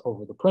license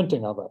over the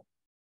printing of it.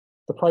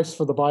 The price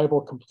for the Bible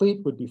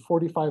complete would be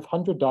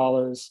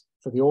 $4,500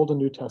 for the Old and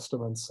New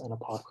Testaments and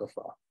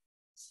Apocrypha.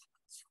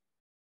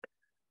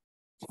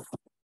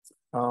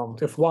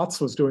 If Watts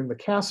was doing the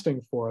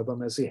casting for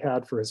them, as he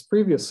had for his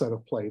previous set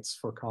of plates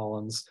for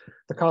Collins,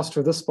 the cost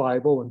for this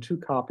Bible and 2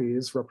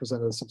 copies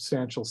represented a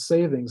substantial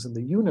savings in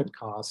the unit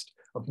cost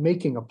of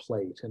making a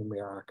plate in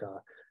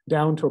America,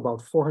 down to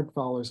about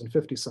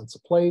 $400.50 a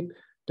plate,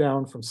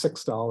 down from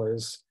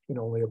 $6 in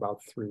only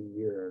about 3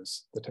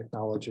 years. The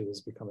technology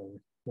was becoming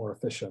more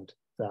efficient,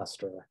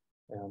 faster,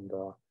 and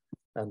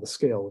the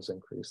scale was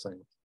increasing.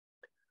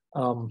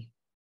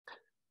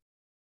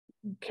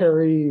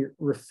 Carey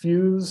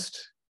refused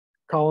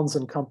Collins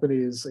and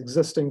Company's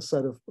existing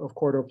set of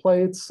quarto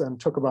plates and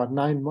took about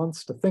 9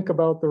 months to think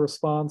about the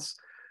response.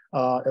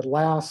 At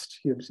last,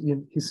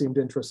 he seemed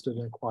interested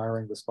in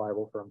acquiring this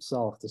Bible for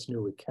himself, this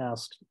newly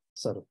cast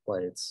set of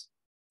plates.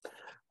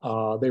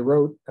 They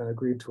wrote and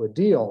agreed to a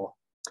deal.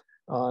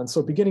 And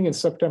so beginning in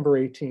September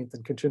 18th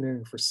and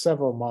continuing for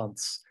several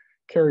months,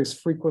 Carey's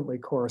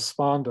frequent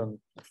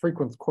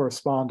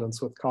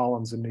correspondence with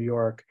Collins in New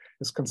York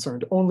is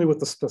concerned only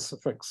with the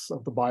specifics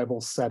of the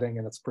Bible's setting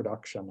and its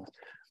production.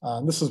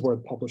 And this is where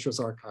the publisher's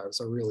archives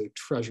are really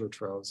treasure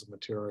troves of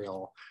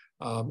material.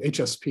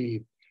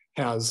 HSP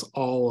has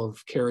all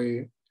of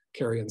Carey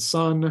and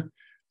Son,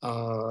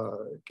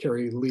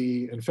 Carey,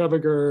 Lee, and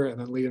Febiger, and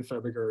then Lee and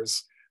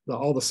Febiger's,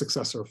 all the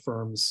successor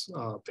firms'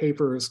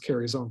 papers,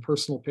 Carey's own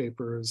personal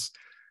papers,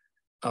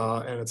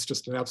 and it's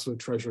just an absolute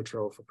treasure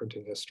trove for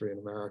printing history in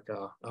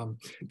America.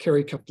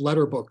 Carey kept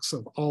letter books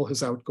of all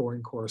his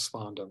outgoing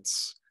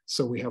correspondence.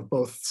 So we have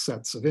both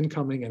sets of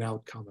incoming and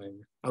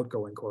outgoing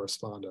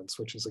correspondence,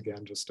 which is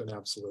again, just an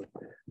absolute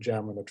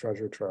gem and a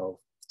treasure trove.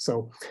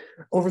 So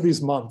over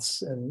these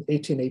months in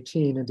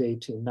 1818 into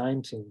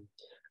 1819,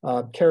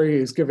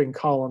 Carey is giving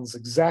Collins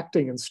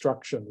exacting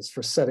instructions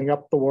for setting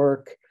up the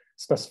work,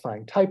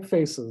 specifying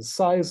typefaces,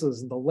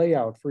 sizes, and the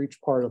layout for each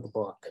part of the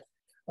book.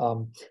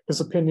 His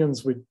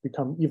opinions would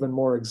become even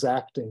more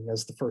exacting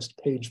as the first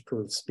page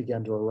proofs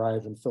began to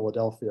arrive in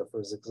Philadelphia for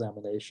his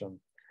examination.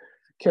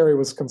 Carey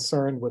was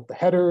concerned with the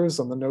headers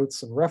and the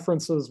notes and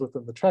references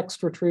within the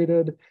text were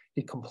treated.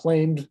 He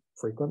complained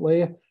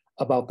frequently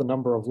about the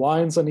number of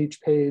lines on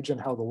each page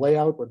and how the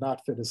layout would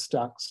not fit his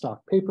stock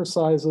paper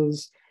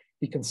sizes.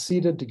 He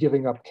conceded to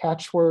giving up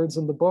catchwords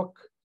in the book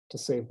to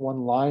save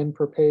 1 line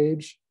per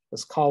page,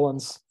 as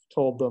Collins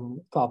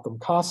thought them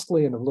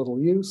costly and of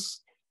little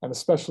use, and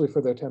especially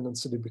for their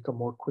tendency to become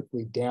more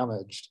quickly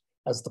damaged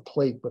as the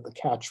plate with the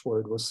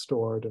catchword was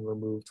stored and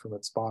removed from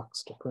its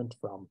box to print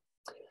from.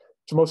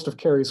 To most of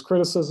Carey's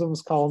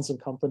criticisms, Collins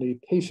and Company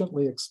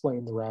patiently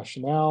explained the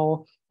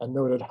rationale and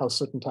noted how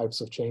certain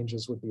types of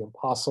changes would be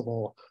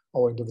impossible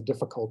owing to the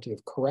difficulty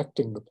of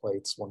correcting the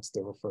plates once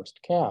they were first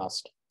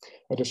cast.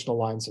 Additional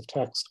lines of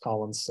text,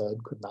 Collins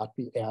said, could not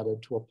be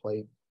added to a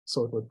plate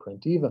so it would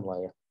print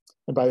evenly.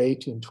 And by the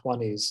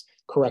 1820s,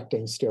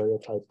 correcting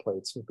stereotype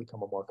plates would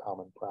become a more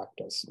common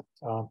practice.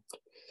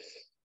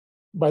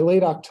 By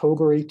late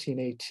October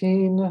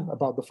 1818,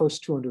 about the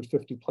first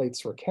 250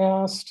 plates were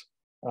cast.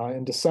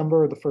 In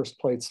December, the first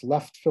plates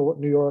left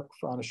New York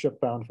on a ship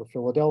bound for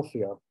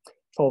Philadelphia.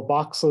 12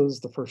 boxes,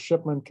 the first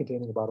shipment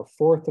containing about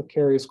 1/4 of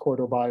Carey's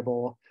quarto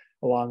Bible,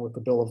 along with the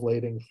bill of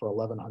lading for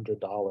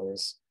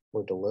 $1,100,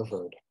 were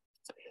delivered.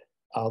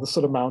 This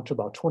would amount to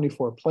about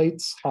 24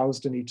 plates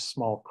housed in each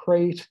small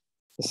crate.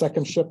 The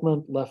second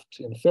shipment left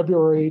in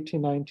February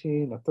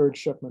 1819, a third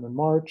shipment in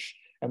March,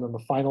 and then the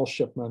final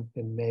shipment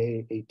in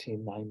May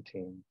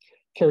 1819.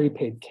 Carey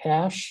paid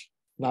cash,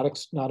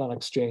 not on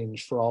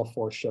exchange, for all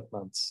 4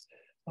 shipments,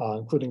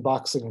 including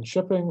boxing and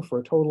shipping, for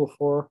a total of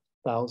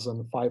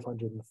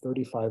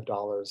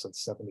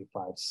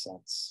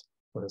 $4,535.75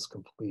 for his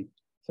complete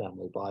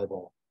family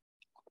Bible.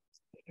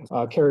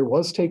 Carey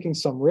was taking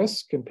some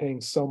risk in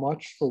paying so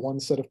much for 1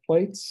 set of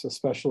plates,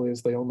 especially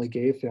as they only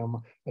gave him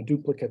a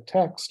duplicate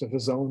text of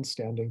his own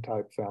standing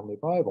type family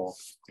Bible.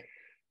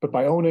 But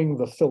by owning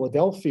the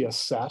Philadelphia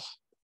set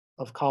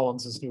of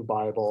Collins's new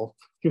Bible,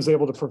 he was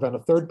able to prevent a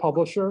third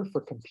publisher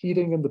from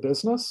competing in the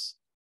business.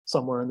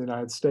 somewhere in the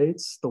United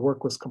States. The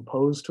work was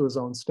composed to his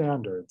own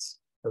standards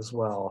as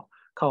well.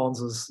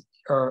 Collins's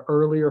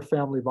earlier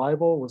family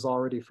Bible was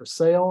already for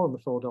sale in the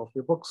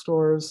Philadelphia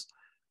bookstores.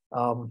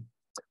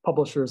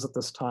 Publishers at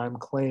this time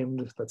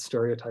claimed that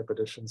stereotype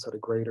editions had a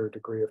greater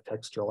degree of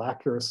textual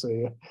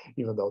accuracy,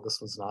 even though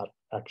this was not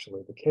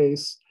actually the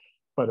case.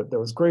 But there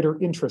was greater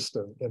interest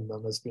in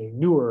them as being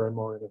newer and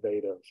more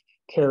innovative.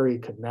 Carey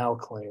could now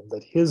claim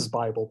that his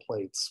Bible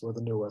plates were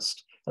the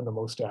newest and the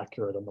most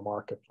accurate in the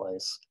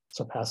marketplace,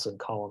 surpassing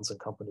Collins and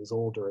Company's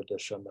older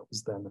edition that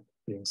was then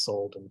being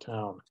sold in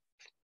town.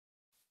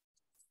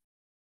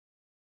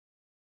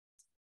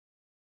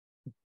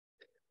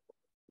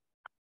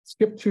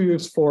 Skip 2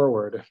 years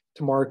forward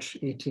to March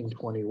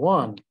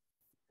 1821.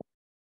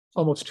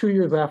 Almost 2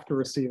 years after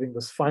receiving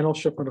this final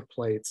shipment of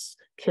plates,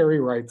 Carey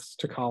writes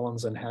to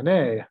Collins and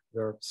Hannay,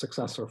 their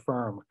successor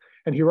firm,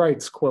 and he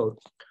writes, quote,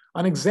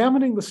 "On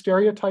examining the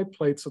stereotype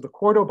plates of the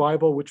Quarto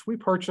Bible which we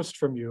purchased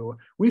from you,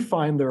 we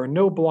find there are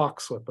no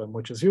blocks with them,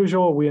 which as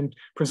usual, we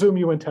presume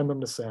you intend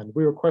them to send.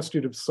 We request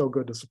you to be so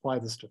good to supply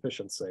this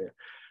deficiency."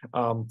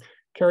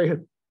 Carey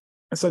had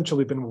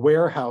essentially been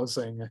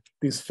warehousing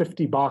these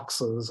 50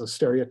 boxes of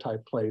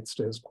stereotype plates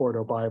to his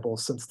Quarto Bible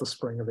since the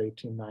spring of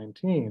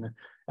 1819,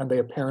 and they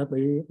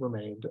apparently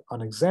remained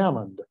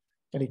unexamined.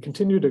 And he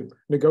continued to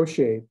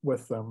negotiate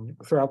with them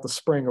throughout the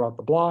spring about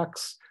the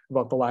blocks,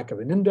 about the lack of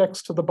an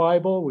index to the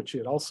Bible, which he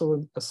had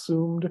also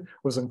assumed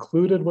was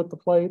included with the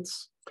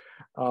plates.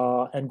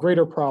 And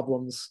greater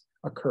problems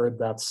occurred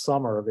that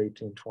summer of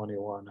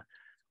 1821,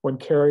 when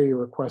Carey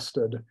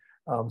requested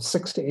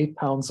 6 to 8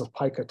 pounds of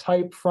pica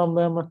type from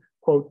them,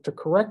 quote, "to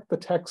correct the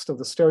text of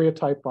the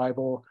stereotype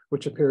Bible,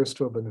 which appears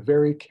to have been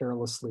very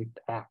carelessly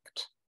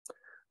packed."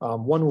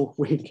 1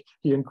 week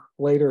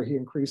later, he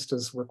increased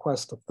his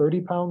request to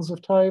 30 pounds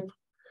of type.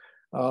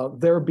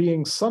 There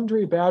being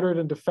sundry battered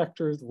and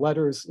defective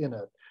letters in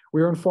it.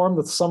 We are informed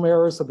that some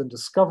errors have been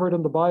discovered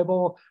in the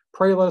Bible.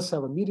 Pray let us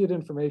have immediate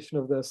information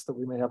of this, that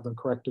we may have them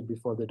corrected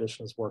before the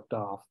edition is worked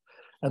off.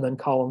 And then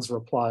Collins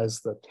replies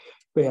that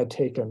they had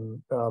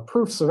taken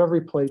proofs of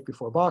every plate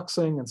before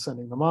boxing and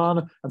sending them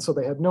on, and so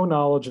they had no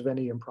knowledge of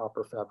any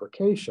improper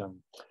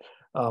fabrication.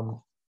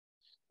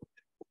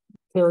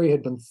 Carey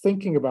had been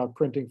thinking about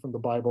printing from the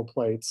Bible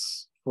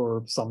plates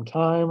for some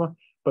time,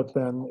 but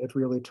then it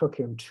really took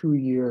him 2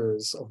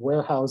 years of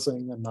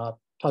warehousing and not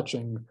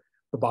touching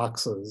the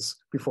boxes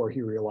before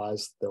he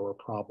realized there were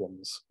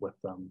problems with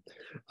them.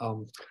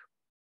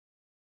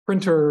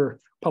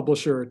 Printer,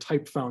 publisher,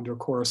 type founder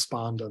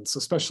correspondence,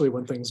 especially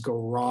when things go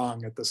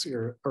wrong at this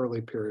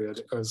early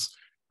period,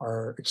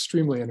 are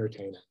extremely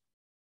entertaining.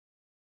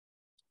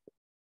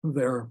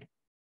 There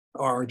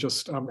are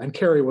just, and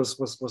Carey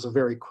was a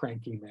very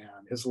cranky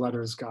man. His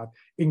letters got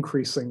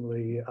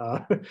increasingly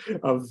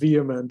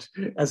vehement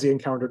as he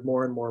encountered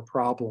more and more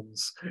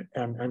problems,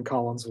 and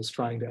Collins was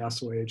trying to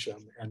assuage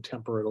him and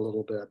temper it a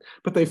little bit,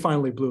 but they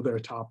finally blew their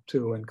top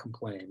too and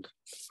complained.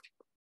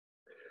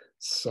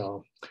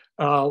 So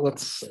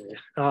let's see.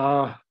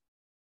 Here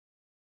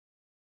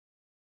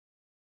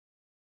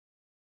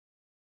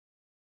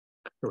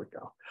we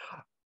go.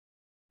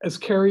 As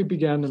Carey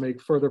began to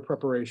make further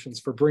preparations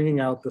for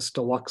bringing out this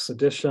deluxe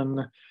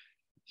edition,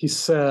 he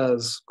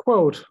says,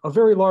 quote, "A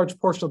very large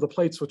portion of the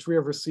plates which we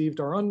have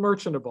received are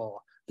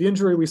unmerchantable. The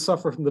injury we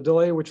suffer from the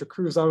delay which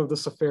accrues out of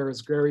this affair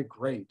is very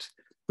great."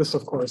 This,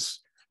 of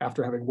course,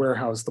 after having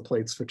warehoused the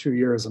plates for 2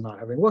 years and not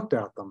having looked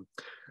at them.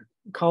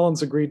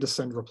 Collins agreed to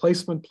send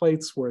replacement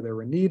plates where they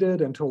were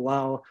needed and to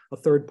allow a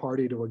third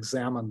party to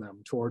examine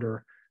them to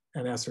order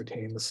and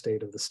ascertain the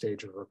state of the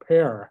stage of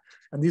repair.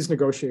 And these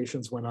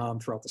negotiations went on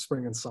throughout the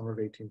spring and summer of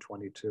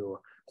 1822,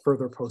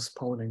 further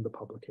postponing the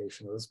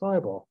publication of his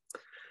Bible.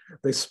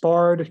 They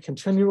sparred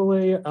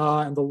continually,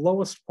 and the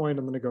lowest point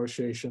in the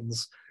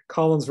negotiations,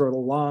 Collins wrote a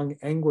long,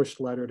 anguished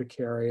letter to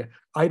Carey,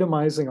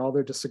 itemizing all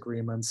their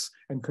disagreements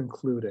and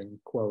concluding,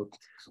 quote,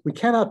 "We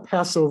cannot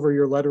pass over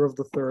your letter of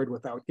the 3rd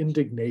without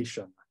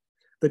indignation.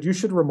 That you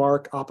should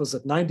remark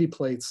opposite 90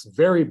 plates,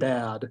 very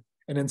bad,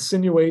 and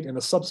insinuate in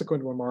a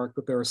subsequent remark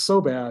that they are so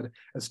bad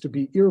as to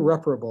be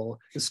irreparable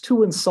is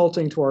too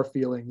insulting to our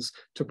feelings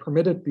to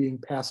permit it being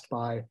passed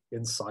by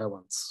in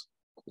silence."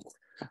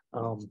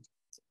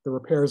 The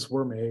repairs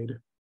were made,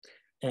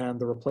 and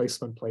the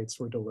replacement plates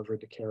were delivered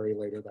to Carey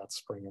later that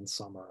spring and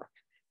summer.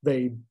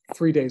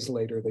 3 days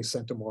later, they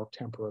sent a more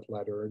temperate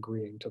letter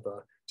agreeing to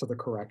the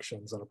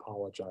corrections and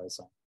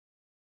apologizing.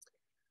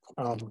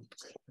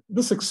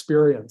 This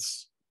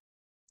experience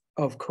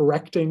of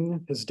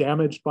correcting his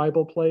damaged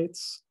Bible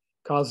plates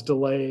caused a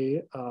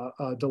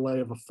delay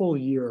of a full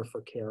year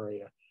for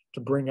Carey to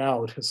bring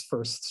out his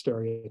first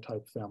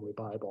stereotype family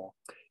Bible.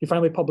 He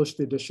finally published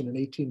the edition in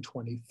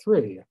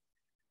 1823,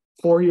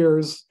 4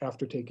 years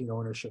after taking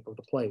ownership of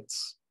the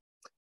plates.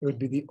 It would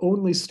be the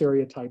only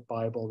stereotype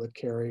Bible that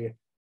Carey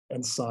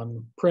and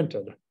Son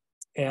printed,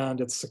 and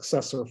its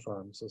successor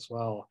firms as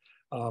well.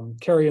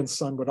 Carey and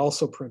Son would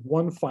also print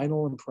one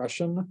final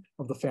impression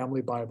of the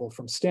family Bible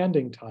from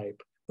standing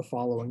type the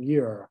following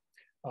year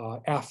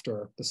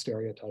after the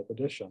stereotype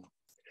edition.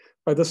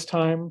 By this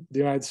time, the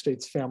United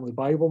States Family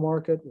Bible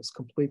market was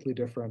completely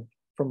different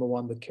from the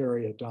one that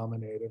Carey had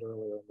dominated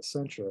earlier in the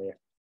century.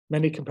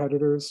 Many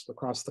competitors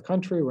across the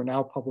country were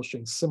now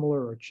publishing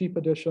similar or cheap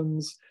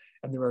editions,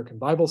 and the American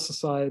Bible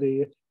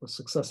Society was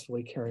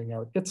successfully carrying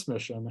out its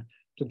mission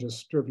to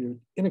distribute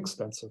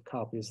inexpensive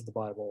copies of the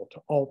Bible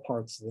to all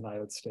parts of the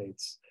United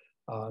States,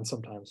 and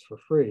sometimes for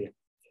free.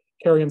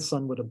 Carey and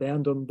Son would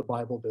abandon the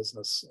Bible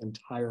business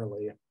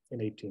entirely in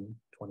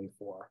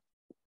 1824.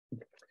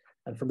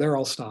 And from there,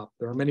 I'll stop.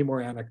 There are many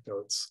more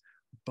anecdotes,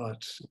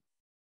 but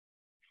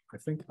I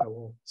think I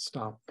will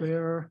stop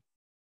there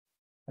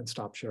and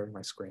stop sharing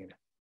my screen.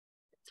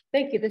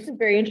 Thank you. This is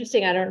very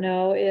interesting. I don't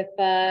know if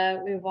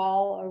we've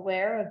all are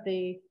aware of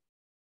the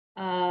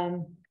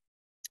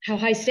how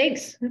high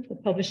stakes the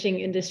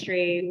publishing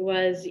industry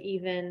was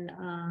even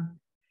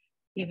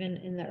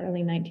in the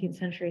early 19th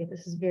century.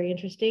 This is very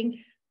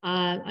interesting.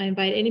 I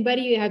invite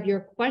anybody who have your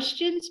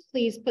questions,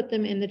 please put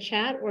them in the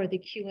chat or the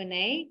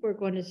Q&A. We're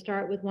going to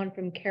start with one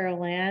from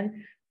Carol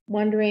Ann,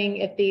 wondering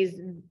if these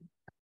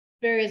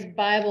various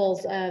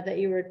Bibles that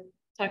you were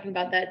talking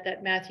about,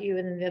 that Matthew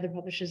and then the other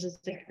publishers, as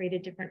they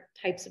created different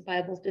types of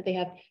Bibles, did they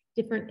have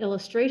different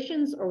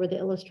illustrations, or were the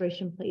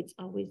illustration plates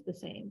always the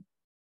same?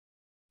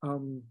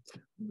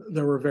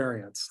 There were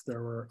variants.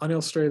 There were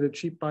unillustrated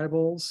cheap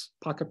Bibles,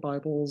 pocket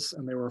Bibles,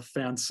 and there were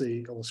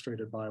fancy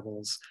illustrated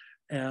Bibles.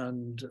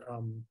 And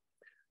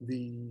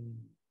the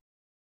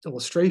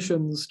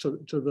illustrations to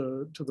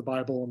the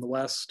Bible in the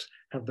West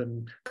have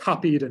been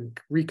copied and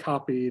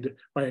recopied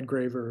by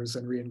engravers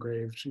and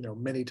re-engraved,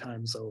 many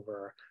times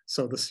over.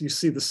 So you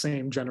see the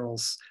same general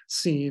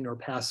scene or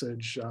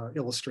passage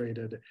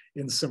illustrated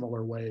in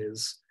similar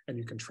ways, and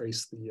you can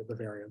trace the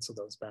variants of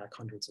those back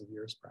hundreds of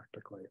years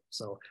practically.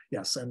 So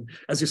yes, and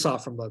as you saw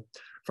from the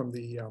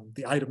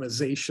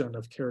itemization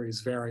of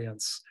Carey's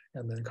variants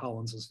and then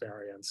Collins's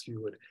variants,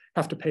 you would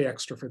have to pay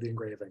extra for the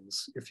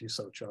engravings if you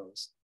so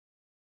chose.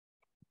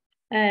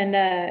 And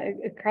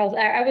Carl,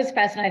 I was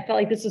fascinated. I felt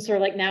like this is sort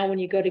of like now when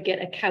you go to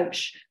get a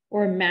couch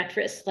or a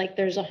mattress, like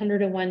there's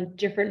 101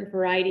 different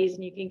varieties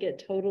and you can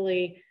get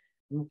totally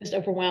just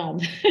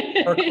overwhelmed.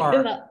 Or a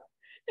car.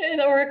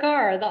 Or a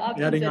car, the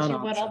options Adding that on you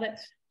want,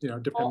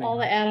 options, all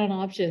the add-on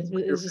options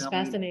is just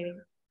fascinating.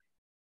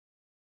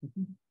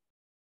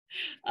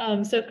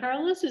 So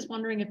Carlos is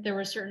wondering if there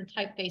were certain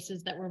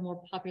typefaces that were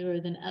more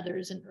popular than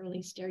others in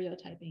early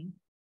stereotyping.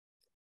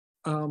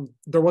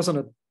 There wasn't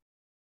a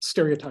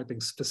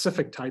stereotyping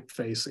specific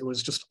typeface. It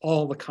was just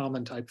all the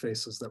common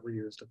typefaces that were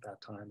used at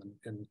that time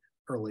in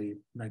early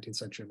 19th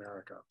century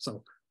America.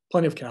 So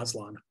plenty of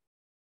Caslon.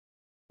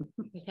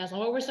 Caslon,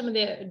 what were some of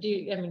the,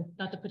 I mean,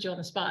 not to put you on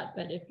the spot,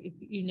 but if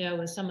you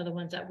know some of the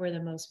ones that were the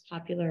most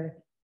popular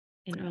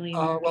in early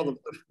America? Well,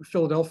 the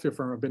Philadelphia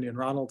firm of Binney and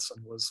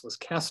Ronaldson was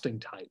casting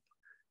type,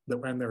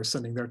 when they were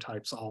sending their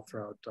types all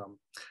throughout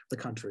the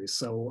country.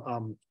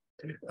 So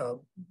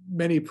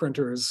many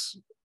printers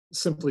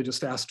simply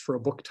just asked for a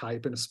book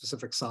type in a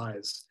specific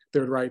size.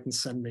 They would write and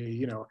send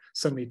me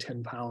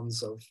 10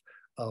 pounds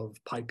of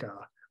pica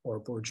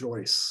or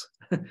Joyce,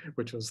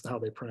 which was how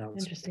they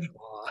pronounced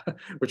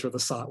which was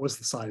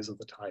the size of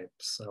the type.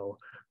 So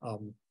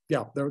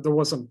yeah, there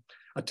wasn't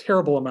a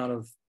terrible amount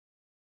of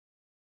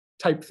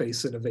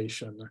typeface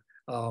innovation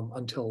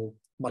until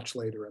much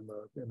later in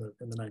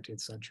the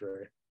 19th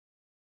century.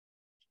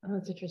 Oh,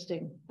 that's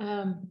interesting.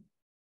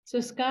 So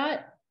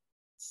Scott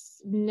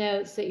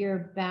notes that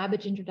your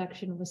Babbage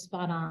introduction was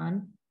spot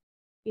on.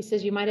 He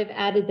says you might have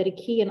added that a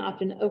key and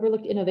often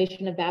overlooked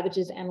innovation of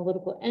Babbage's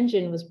analytical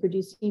engine was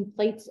producing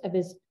plates of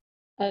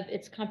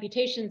its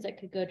computations that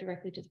could go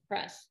directly to the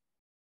press.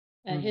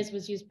 His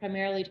was used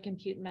primarily to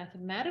compute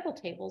mathematical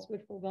tables,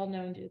 which were well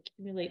known to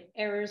accumulate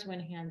errors when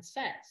hand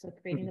set. So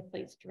creating the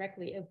plates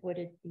directly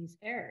avoided these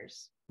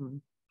errors.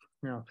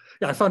 Yeah,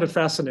 I found it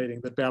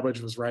fascinating that Babbage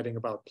was writing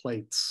about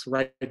plates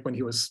right when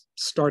he was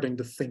starting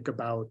to think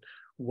about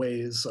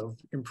ways of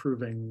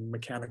improving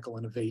mechanical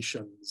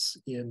innovations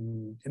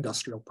in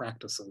industrial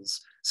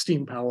practices,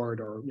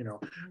 steam-powered or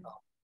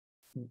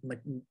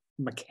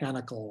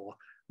mechanical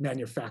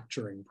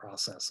manufacturing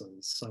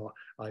processes. So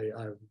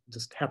I'm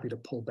just happy to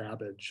pull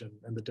Babbage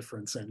and the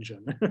difference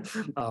engine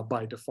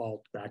by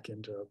default back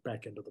into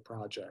the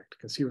project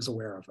because he was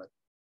aware of it.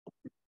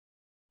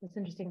 That's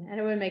interesting, and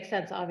it would make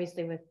sense,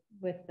 obviously,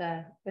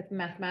 with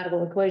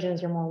mathematical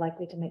equations, you're more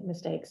likely to make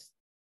mistakes.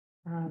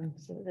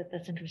 So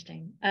that's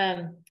interesting.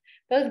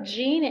 Both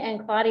Jean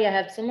and Claudia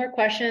have similar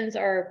questions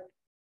or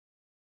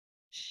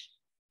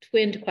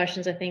twinned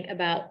questions, I think,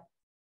 about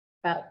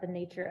the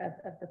nature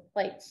of the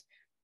plates.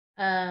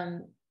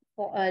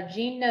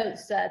 Jean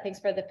notes, thanks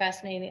for the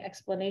fascinating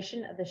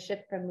explanation of the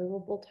shift from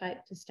movable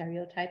type to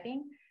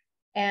stereotyping,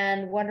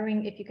 and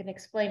wondering if you can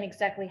explain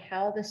exactly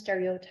how the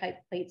stereotype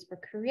plates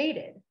were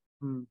created.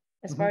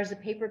 As far as the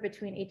paper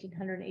between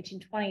 1800 and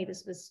 1820,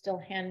 this was still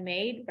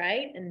handmade,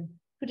 right? And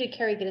who did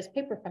Carey get his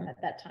paper from at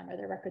that time? Are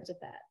there records of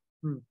that?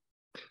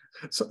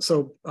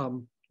 So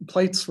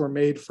plates were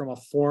made from a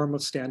form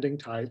of standing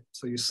type.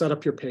 So you set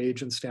up your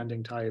page in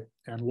standing type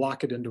and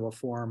lock it into a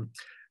form.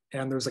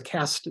 And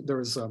there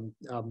was a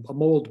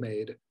mold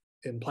made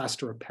in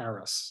plaster of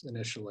Paris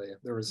initially.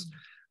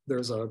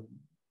 There's a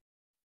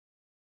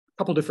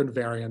couple different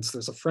variants.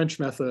 There's a French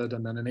method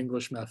and then an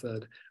English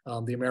method.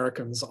 The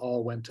Americans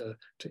all went to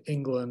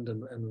England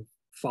and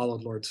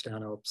followed Lord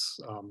Stanhope's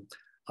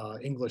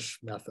English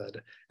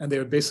method. And they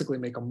would basically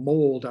make a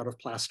mold out of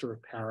plaster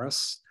of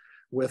Paris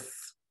with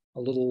a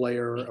little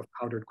layer of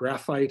powdered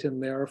graphite in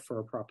there for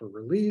a proper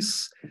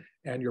release.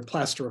 And your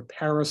plaster of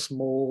Paris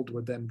mold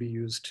would then be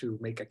used to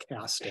make a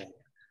casting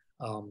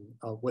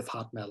with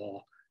hot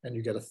metal. And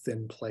you get a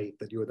thin plate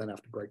that you would then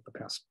have to break the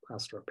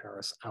plaster of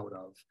Paris out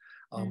of.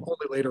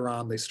 Only later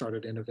on, they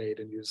started to innovate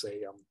and use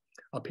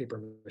a papier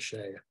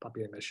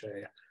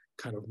mâché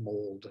kind of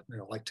mold,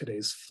 like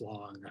today's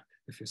flang,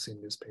 if you've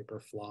seen newspaper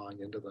flang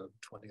into the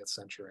 20th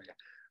century.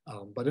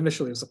 But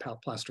initially it was a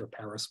plaster of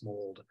Paris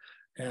mold.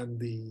 And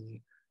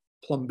the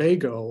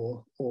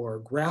plumbago or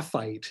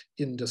graphite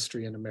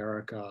industry in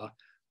America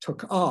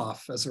took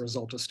off as a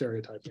result of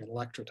stereotyping and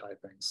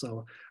electrotyping.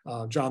 So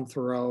John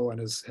Thoreau and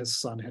his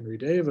son Henry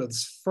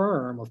David's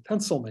firm of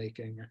pencil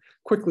making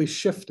quickly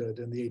shifted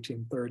in the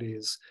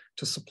 1830s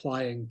to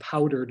supplying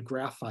powdered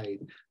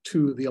graphite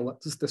to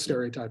the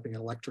stereotyping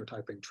and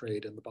electrotyping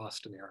trade in the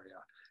Boston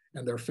area.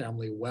 And their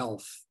family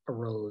wealth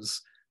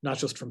arose not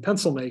just from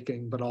pencil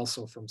making, but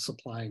also from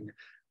supplying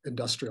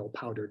industrial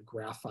powdered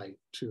graphite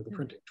to the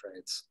printing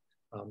trades.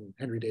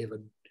 Henry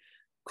David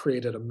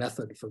created a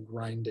method for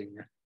grinding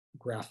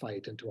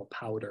graphite into a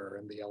powder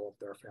in the ell of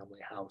their family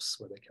house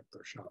where they kept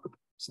their shop.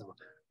 So,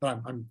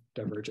 but I'm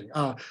diverging.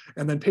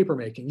 And then paper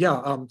making.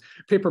 Yeah,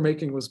 paper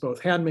making was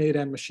both handmade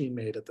and machine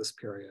made at this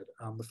period.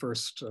 The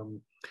first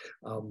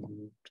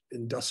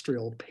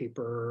industrial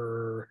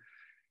paper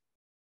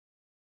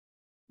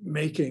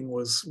making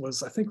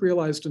was I think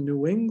realized in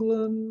New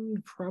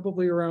England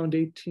probably around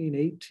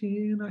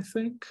 1818, I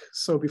think.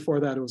 So before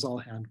that it was all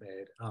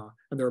handmade,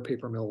 and there were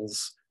paper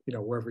mills,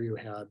 wherever you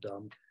had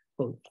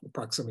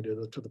proximity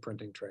to the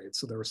printing trade.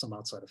 So there were some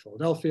outside of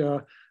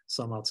Philadelphia,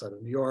 some outside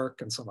of New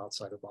York, and some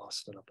outside of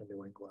Boston up in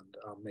New England,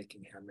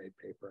 making handmade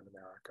paper in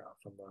America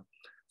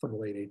from the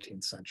late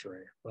 18th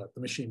century. But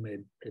the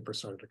machine-made paper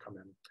started to come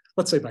in,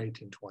 let's say by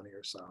 1820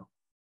 or so.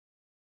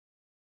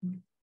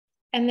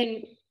 And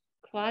then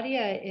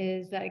Claudia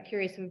is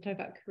curious. We've talked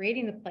about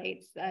creating the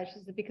plates. She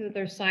said because of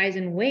their size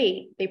and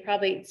weight,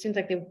 it seems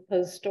like they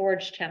pose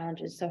storage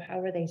challenges. So how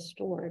were they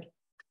stored?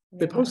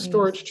 They posed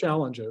storage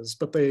challenges,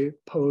 but they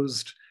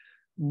posed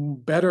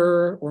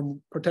better or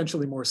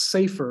potentially more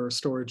safer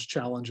storage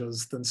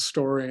challenges than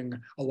storing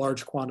a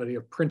large quantity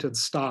of printed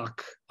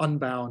stock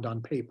unbound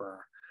on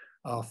paper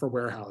for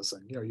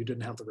warehousing. You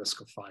didn't have the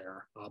risk of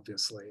fire,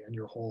 obviously, and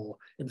your whole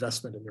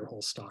investment in your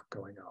whole stock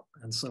going up.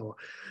 And so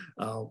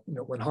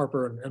when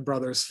Harper and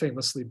Brothers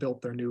famously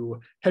built their new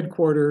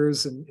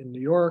headquarters in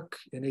New York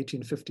in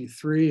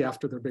 1853,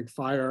 after their big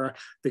fire,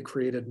 they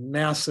created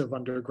massive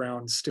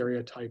underground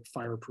stereotype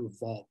fireproof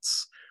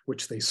vaults,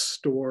 which they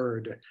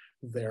stored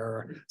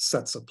their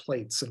sets of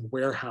plates and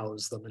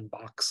warehouse them in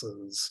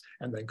boxes,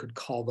 and then could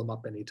call them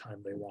up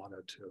anytime they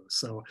wanted to.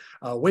 So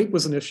weight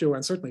was an issue,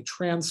 and certainly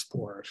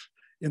transport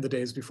in the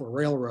days before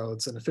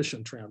railroads and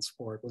efficient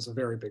transport was a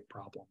very big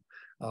problem.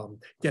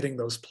 Getting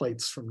those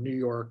plates from New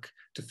York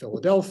to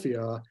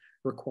Philadelphia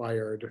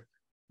required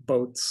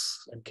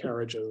boats and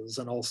carriages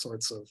and all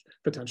sorts of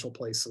potential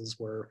places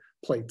where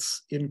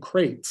plates in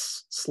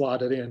crates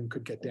slotted in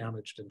could get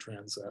damaged in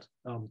transit.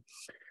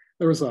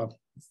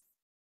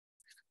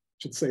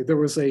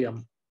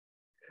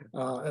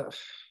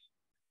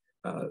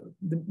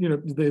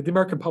 The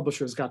American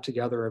publishers got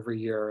together every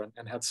year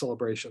and had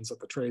celebrations at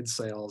the trade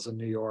sales in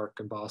New York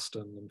and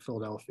Boston and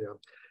Philadelphia.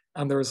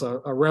 And there was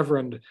a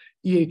Reverend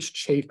E.H.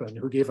 Chapin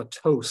who gave a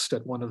toast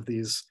at one of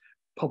these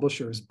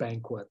publishers'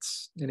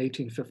 banquets in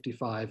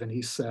 1855. And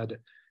he said,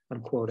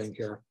 I'm quoting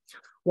here,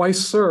 "Why,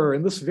 sir,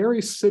 in this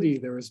very city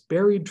there is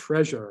buried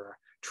treasure,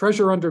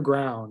 treasure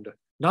underground,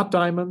 not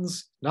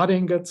diamonds, not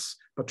ingots,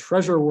 but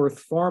treasure worth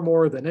far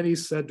more than any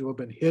said to have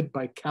been hid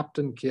by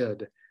Captain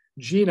Kidd.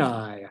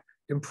 Genii,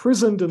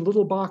 imprisoned in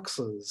little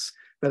boxes,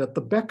 that at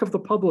the beck of the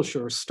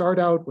publisher start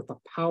out with a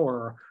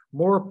power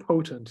more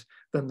potent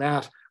than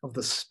that of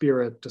the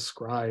spirit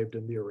described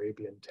in the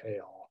Arabian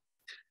tale."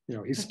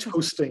 He's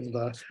toasting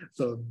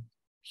the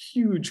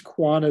huge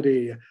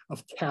quantity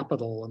of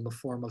capital in the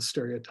form of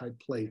stereotype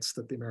plates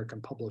that the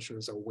American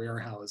publishers are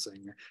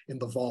warehousing in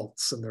the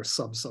vaults and their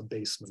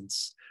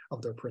sub-basements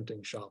of their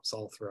printing shops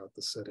all throughout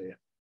the city.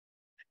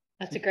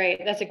 That's a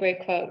great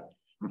quote.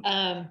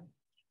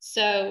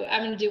 So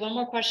I'm going to do one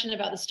more question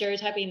about the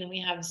stereotyping, and then we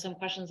have some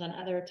questions on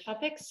other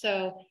topics.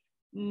 So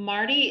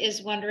Marty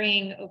is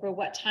wondering over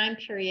what time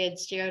period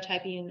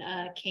stereotyping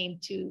came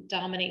to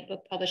dominate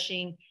book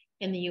publishing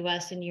in the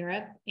US and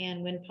Europe,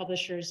 and when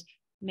publishers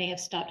may have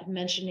stopped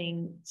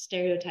mentioning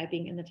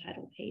stereotyping in the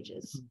title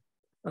pages.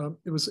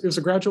 It was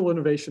a gradual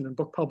innovation in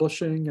book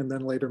publishing and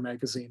then later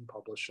magazine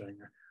publishing.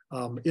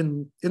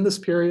 In this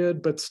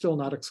period, but still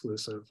not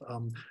exclusive.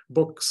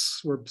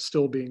 Books were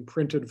still being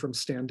printed from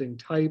standing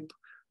type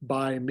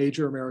by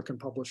major American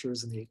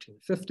publishers in the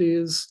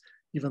 1850s,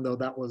 even though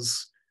that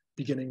was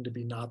beginning to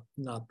be not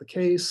the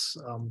case.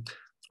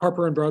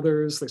 Harper and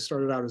Brothers, they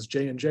started out as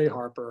J&J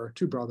Harper,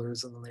 two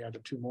brothers, and then they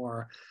added two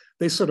more.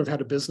 They sort of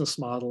had a business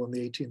model in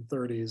the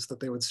 1830s that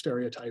they would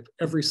stereotype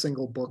every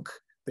single book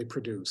they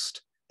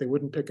produced. They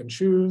wouldn't pick and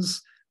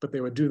choose, but they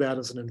would do that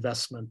as an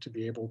investment to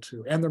be able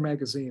to, and their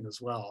magazine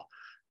as well,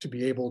 to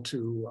be able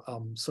to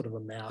sort of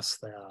amass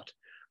that.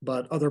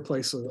 But other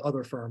places,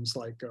 other firms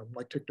like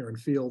Ticknor and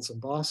Fields in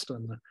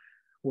Boston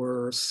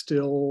were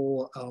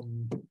still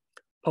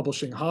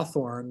publishing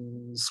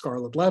Hawthorne's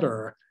Scarlet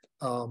Letter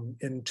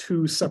in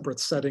two separate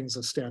settings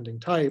of standing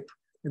type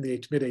in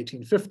the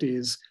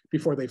mid-1850s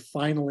before they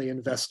finally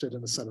invested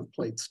in a set of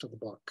plates to the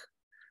book.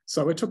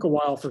 So it took a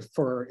while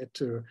for it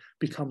to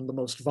become the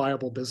most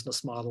viable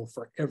business model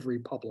for every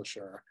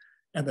publisher.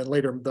 And then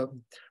later the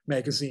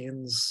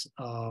magazines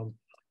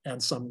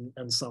and some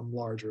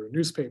larger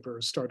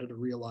newspapers started to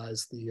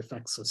realize the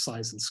effects of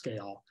size and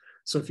scale.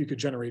 So if you could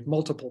generate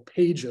multiple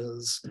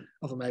pages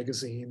of a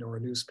magazine or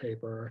a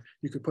newspaper,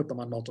 you could put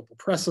them on multiple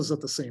presses at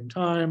the same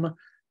time.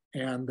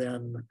 And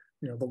then,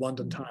 the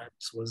London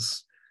Times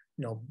was,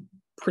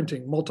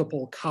 printing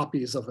multiple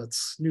copies of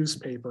its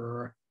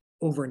newspaper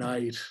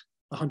overnight,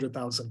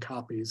 100,000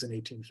 copies in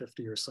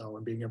 1850 or so,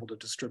 and being able to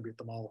distribute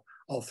them all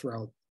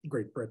throughout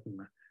Great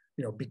Britain,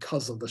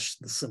 because of the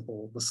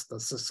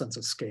sense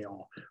of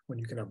scale, when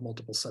you can have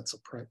multiple sets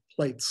of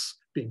plates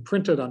being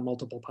printed on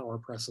multiple power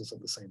presses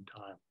at the same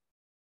time.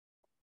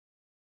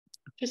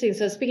 Interesting.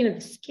 So speaking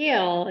of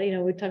scale,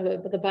 we talk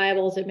about the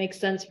Bibles. It makes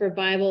sense for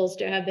Bibles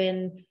to have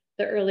been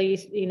the early,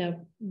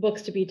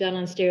 books to be done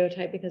on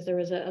stereotype because there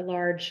was a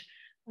large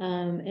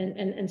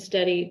and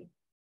steady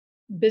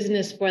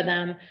business for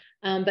them.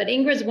 But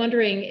Ingrid's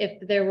wondering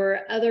if there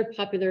were other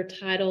popular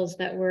titles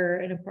that were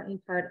an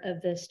important part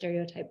of the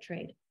stereotype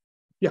trade.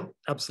 Yeah,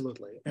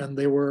 absolutely. And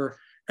they were,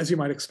 as you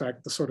might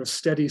expect, the sort of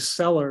steady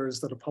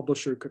sellers that a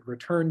publisher could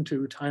return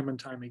to time and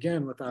time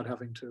again without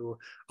having to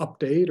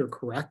update or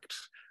correct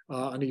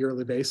on a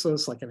yearly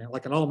basis. Like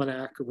an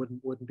almanac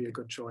wouldn't be a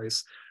good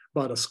choice.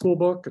 But a school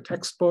book, a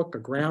textbook, a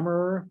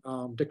grammar,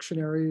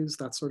 dictionaries,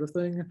 that sort of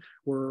thing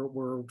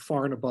were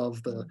far and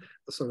above the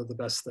sort of the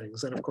best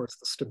things. And of course,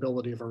 the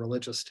stability of a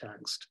religious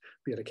text,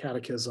 be it a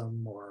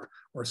catechism or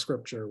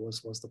scripture,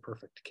 was the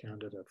perfect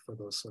candidate for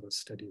those sort of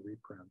steady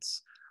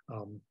reprints.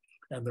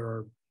 And there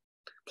are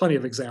plenty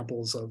of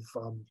examples of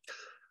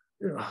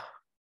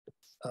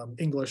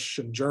English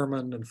and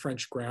German and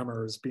French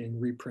grammars being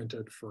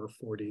reprinted for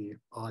 40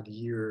 odd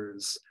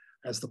years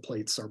as the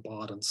plates are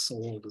bought and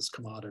sold as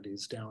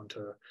commodities down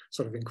to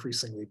sort of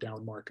increasingly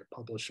down market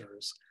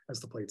publishers as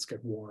the plates get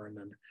worn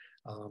and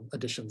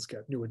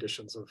new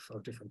editions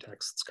of different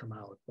texts come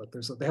out. But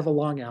they have a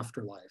long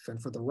afterlife,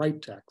 and for the right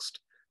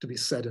text to be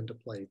set into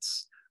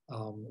plates,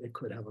 it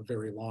could have a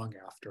very long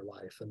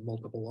afterlife and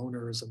multiple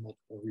owners and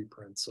multiple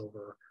reprints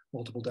over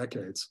multiple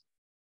decades.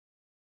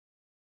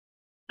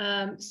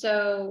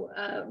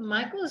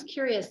 Michael is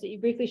curious that you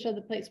briefly showed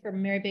the plates for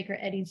Mary Baker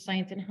Eddy's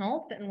Science and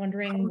Health and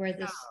wondering where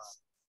this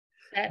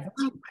set,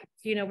 do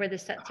you know where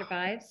this set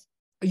survives?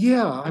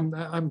 Yeah, I'm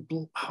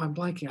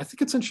blanking. I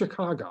think it's in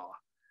Chicago.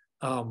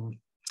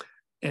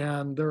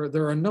 And there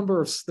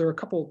are a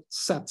couple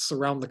sets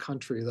around the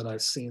country that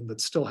I've seen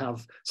that still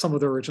have some of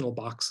the original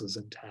boxes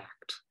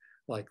intact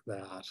like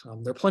that.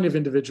 There are plenty of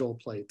individual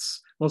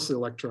plates, mostly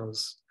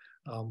electros,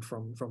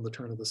 from the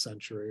turn of the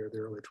century or the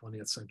early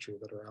 20th century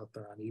that are out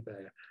there on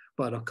eBay,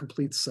 but a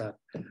complete set.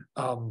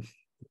 I think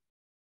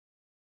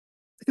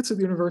it's at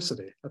the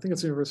university. I think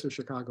it's the University of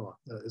Chicago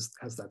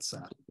has that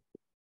set.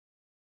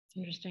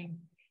 Interesting.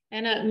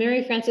 And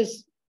Mary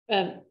Frances,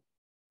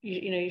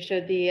 you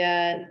showed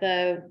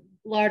the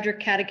larger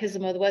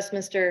Catechism of the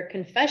Westminster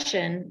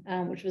Confession,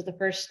 which was the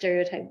first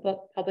stereotype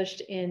book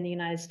published in the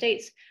United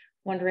States,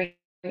 wondering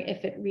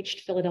if it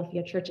reached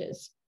Philadelphia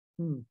churches.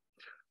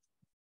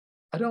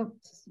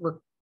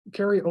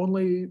 Carey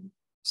only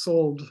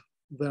sold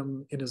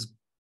them in his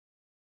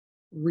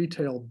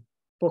retail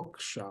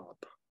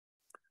bookshop,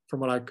 from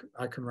what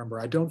I can remember.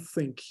 I don't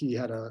think he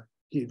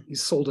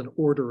sold an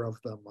order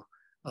of them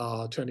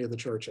to any of the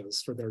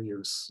churches for their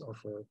use or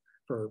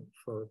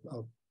for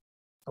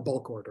a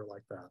bulk order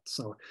like that.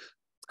 So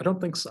I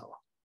don't think so.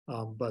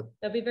 But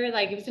that'd be very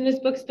likely, if it's in his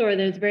bookstore,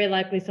 then it's very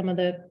likely some of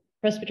the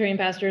Presbyterian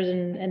pastors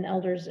and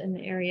elders in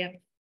the area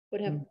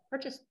would have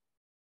purchased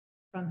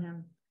from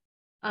him.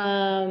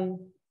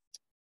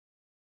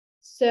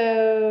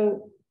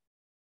 So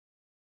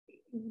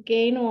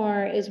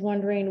Gaynor is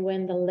wondering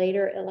when the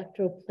later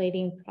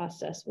electroplating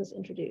process was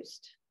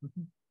introduced.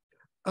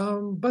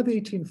 By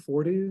the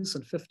 1840s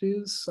and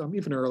 50s,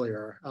 even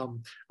earlier,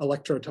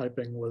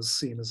 electrotyping was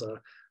seen as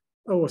a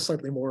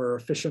slightly more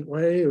efficient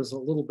way. It was a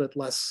little bit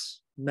less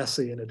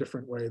messy in a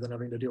different way than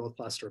having to deal with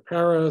plaster of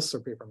Paris or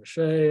paper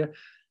mache.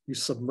 You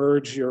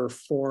submerge your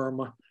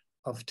form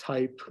of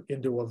type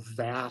into a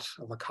vat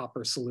of a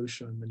copper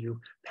solution, and you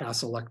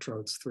pass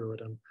electrodes through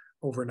it, and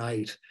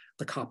overnight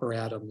the copper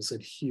atoms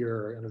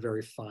adhere in a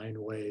very fine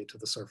way to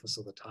the surface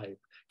of the type,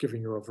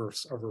 giving you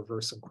a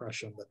reverse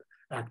impression that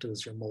acted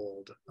as your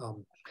mold.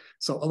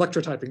 So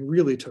electrotyping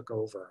really took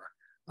over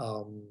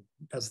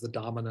as the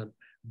dominant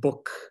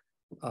book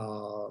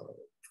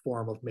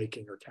form of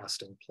making or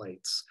casting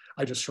plates.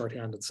 I just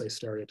shorthand and say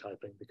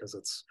stereotyping because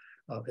it's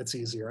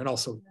easier. And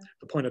also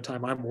the point of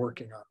time I'm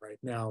working on right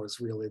now is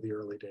really the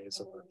early days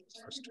of the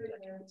first 2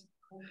 decades,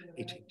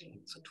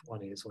 18teens and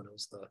 20s, when it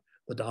was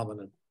the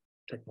dominant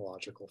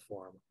technological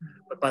form.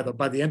 But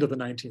by the end of the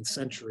 19th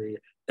century,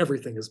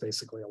 everything is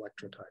basically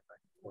electrotyping,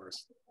 of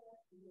course.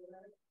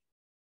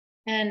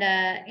 And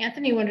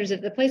Anthony wonders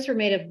if the plates were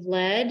made of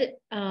lead.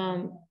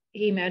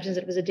 He imagines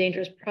it was a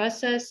dangerous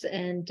process,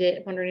 and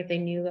wondering if they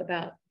knew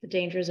about the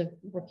dangers of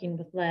working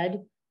with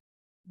lead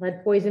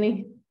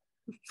poisoning.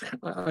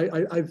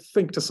 I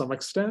think to some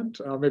extent,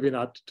 maybe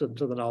not to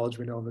the knowledge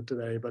we know of it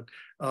today, but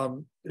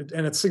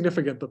and it's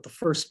significant that the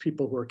first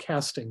people who were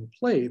casting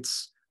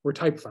plates were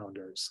type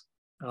founders.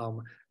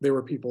 They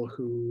were people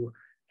who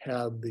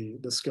had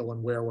the skill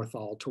and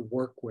wherewithal to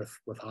work with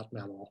hot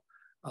metal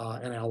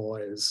and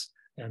alloys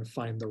and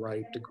find the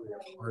right degree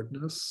of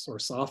hardness or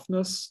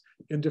softness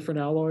in different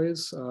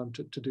alloys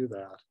to do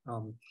that.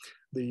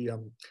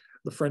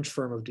 The French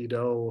firm of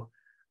Didot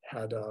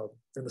had,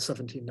 in the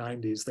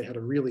 1790s, they had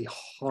a really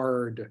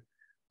hard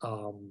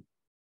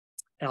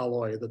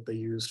alloy that they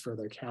used for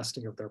the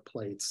casting of their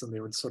plates, and they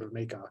would sort of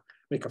make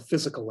a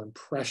physical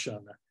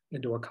impression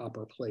into a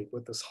copper plate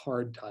with this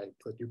hard type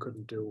that you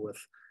couldn't do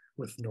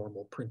with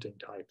normal printing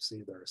types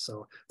either.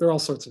 So there are all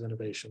sorts of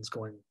innovations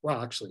going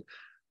back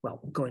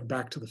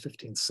to the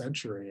 15th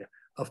century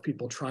of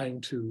people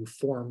trying to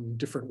form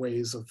different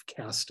ways of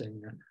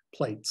casting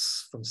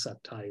plates from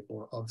set type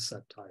or of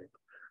set type.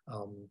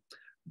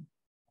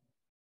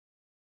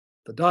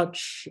 The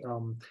Dutch,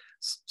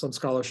 some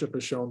scholarship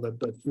has shown that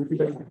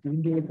Gutenberg have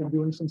been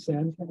doing some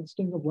sand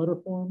casting of letter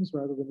forms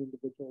rather than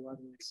individual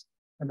letters.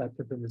 And that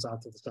continues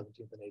out to the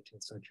 17th and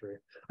 18th century.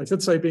 I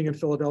should say, being in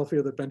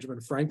Philadelphia, that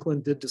Benjamin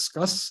Franklin did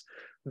discuss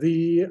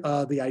the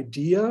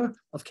idea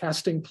of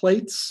casting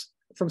plates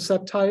from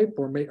set type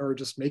or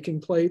just making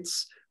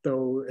plates,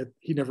 though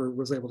he never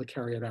was able to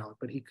carry it out,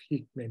 but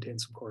he maintained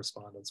some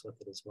correspondence with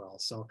it as well.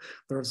 So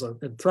there's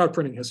throughout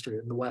printing history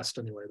in the West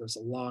anyway, there's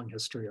a long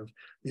history of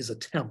these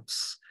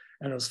attempts,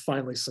 and it was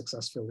finally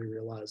successfully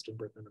realized in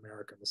Britain and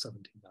America in the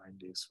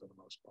 1790s for the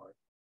most part.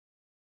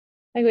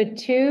 I got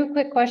 2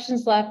 quick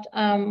questions left.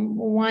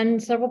 One,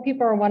 several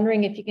people are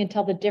wondering if you can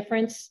tell the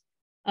difference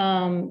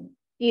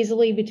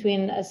easily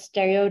between a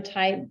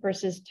stereotype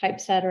versus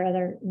typeset or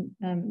other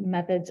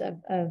methods of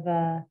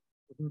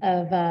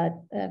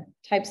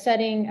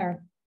typesetting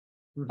or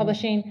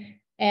publishing.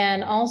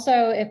 And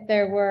also if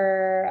there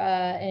were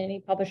any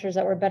publishers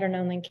that were better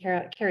known than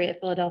Carey at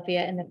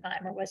Philadelphia in the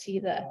time, or was he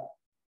the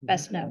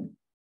best known?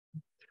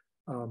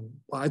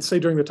 Well, I'd say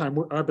during the time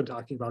I've been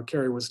talking about,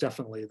 Carey was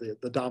definitely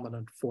the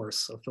dominant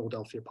force of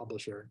Philadelphia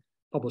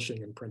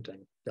publishing and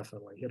printing,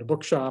 definitely. He had a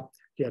bookshop,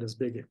 he had his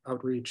big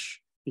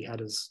outreach, he had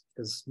his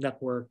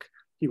network.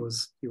 He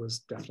was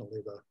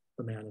definitely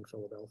the man in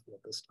Philadelphia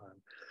at this time.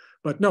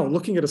 But no,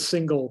 looking at a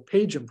single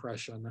page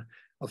impression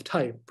of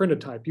printed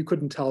type, you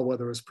couldn't tell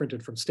whether it was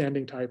printed from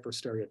standing type or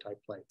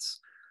stereotype plates.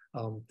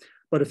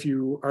 But if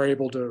you are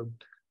able to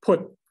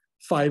put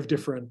 5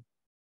 different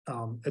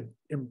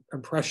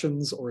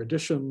impressions or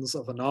editions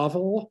of a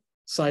novel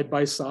side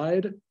by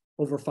side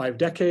over 5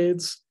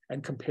 decades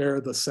and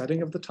compare the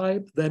setting of the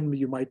type, then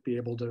you might be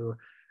able to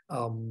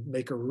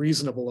make a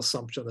reasonable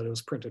assumption that it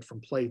was printed from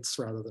plates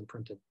rather than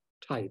printed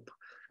type,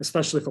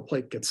 especially if a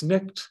plate gets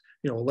nicked.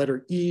 A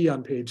letter E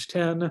on page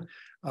 10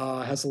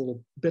 has a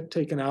little bit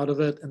taken out of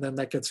it, and then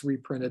that gets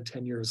reprinted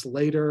 10 years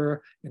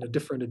later in a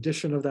different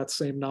edition of that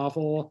same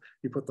novel.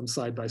 You put them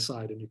side by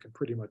side, and you can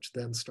pretty much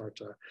then start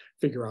to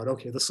figure out,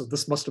 okay,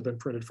 this must have been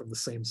printed from the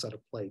same set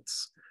of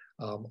plates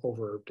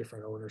over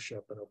different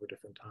ownership and over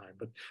different time.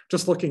 But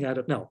just looking at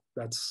it, no,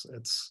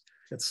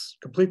 it's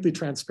completely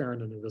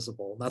transparent and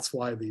invisible. And that's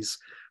why these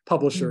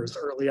publishers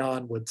early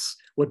on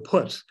would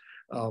put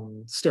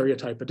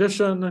stereotype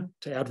edition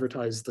to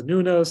advertise the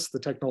newness, the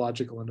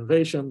technological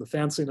innovation, the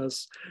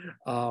fanciness,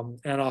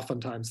 and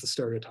oftentimes the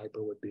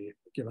stereotyper would be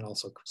given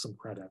also some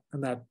credit.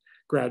 And that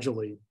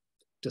gradually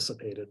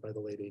dissipated by the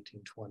late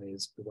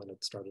 1820s when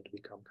it started to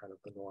become kind of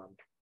the norm.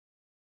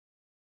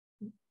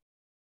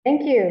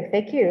 Thank you.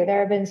 Thank you. There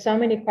have been so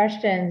many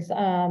questions,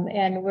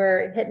 and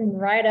we're hitting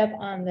right up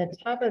on the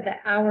top of the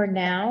hour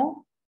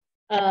now.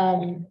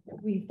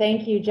 We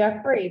thank you,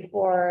 Jeffrey,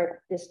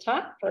 for this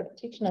talk, for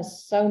teaching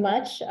us so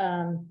much.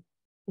 You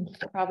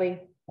could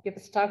probably give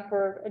us a talk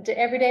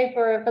every day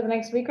for the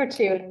next week or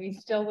 2, and we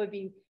still would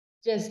be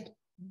just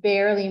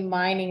barely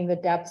mining the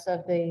depths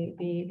of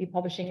the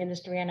publishing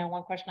industry. I know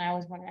one question I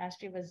always wanted to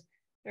ask you was,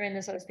 during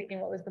this, I was thinking,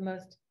 what was the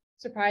most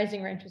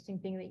surprising or interesting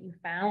thing that you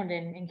found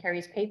in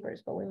Carey's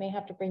papers? But we may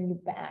have to bring you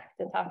back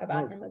to talk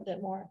about him a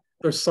bit more.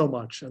 There's so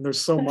much, and there's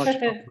so much.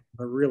 They're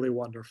really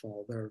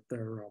wonderful. They're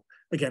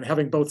again,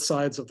 having both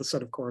sides of the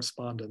set of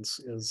correspondence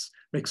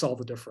makes all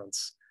the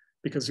difference,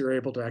 because you're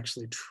able to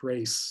actually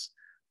trace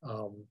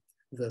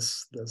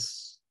this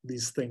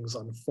these things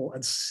unfold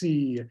and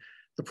see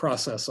the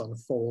process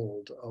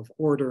unfold of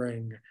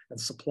ordering and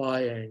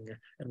supplying,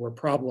 and where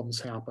problems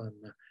happen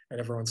and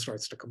everyone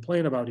starts to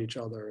complain about each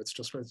other. It's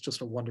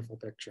just a wonderful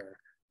picture.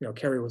 You know,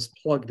 Carey was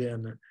plugged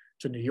in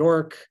to New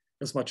York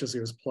as much as he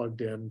was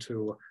plugged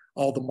into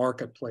all the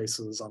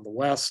marketplaces on the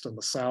West and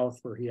the South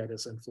where he had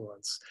his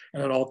influence,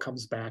 and it all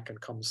comes back and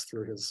comes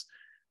through his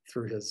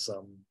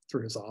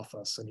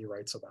office, and he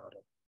writes about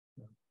it.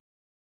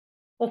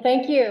 Well,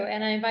 thank you.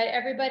 And I invite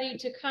everybody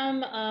to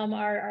come.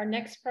 Our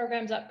next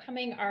programs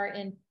upcoming are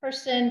in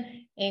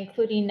person,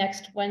 including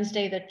next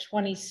Wednesday, the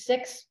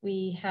 26th.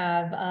 We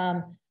have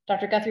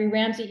Dr. Guthrie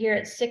Ramsey here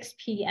at 6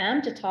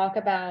 p.m. to talk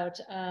about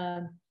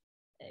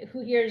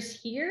Who Hears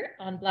Here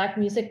on Black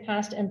Music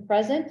Past and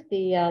Present,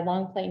 the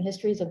long playing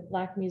histories of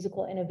Black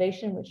musical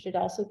innovation, which should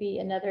also be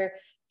another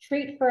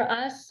treat for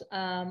us.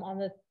 On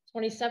the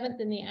 27th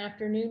in the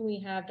afternoon, we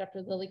have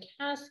Dr. Lily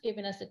Cass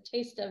giving us a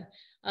taste of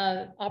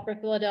Opera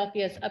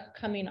Philadelphia's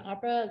upcoming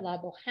opera, La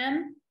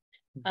Bohème.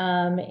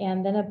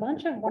 And then a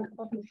bunch of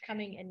wonderful things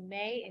coming in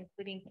May,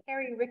 including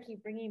Carrie Rickey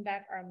bringing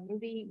back our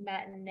movie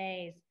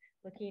matinees,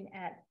 looking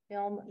at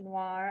film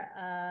noir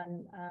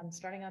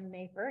starting on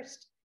May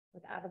 1st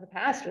with Out of the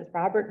Past with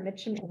Robert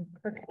Mitchum and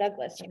Kirk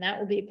Douglas. And that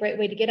will be a great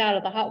way to get out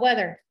of the hot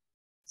weather.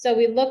 So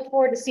we look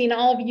forward to seeing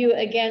all of you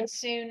again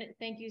soon.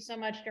 Thank you so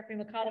much, Jeffrey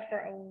Makala, for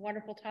a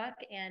wonderful talk,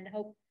 and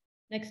hope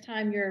next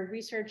time your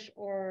research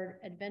or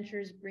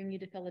adventures bring you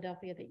to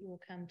Philadelphia that you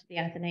will come to the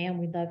Athenaeum.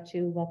 We'd love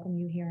to welcome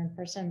you here in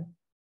person.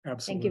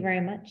 Absolutely. Thank you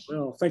very much.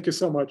 Well, thank you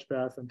so much,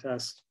 Beth and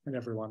Tess and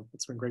everyone.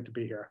 It's been great to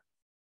be here.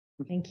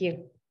 Thank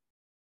you.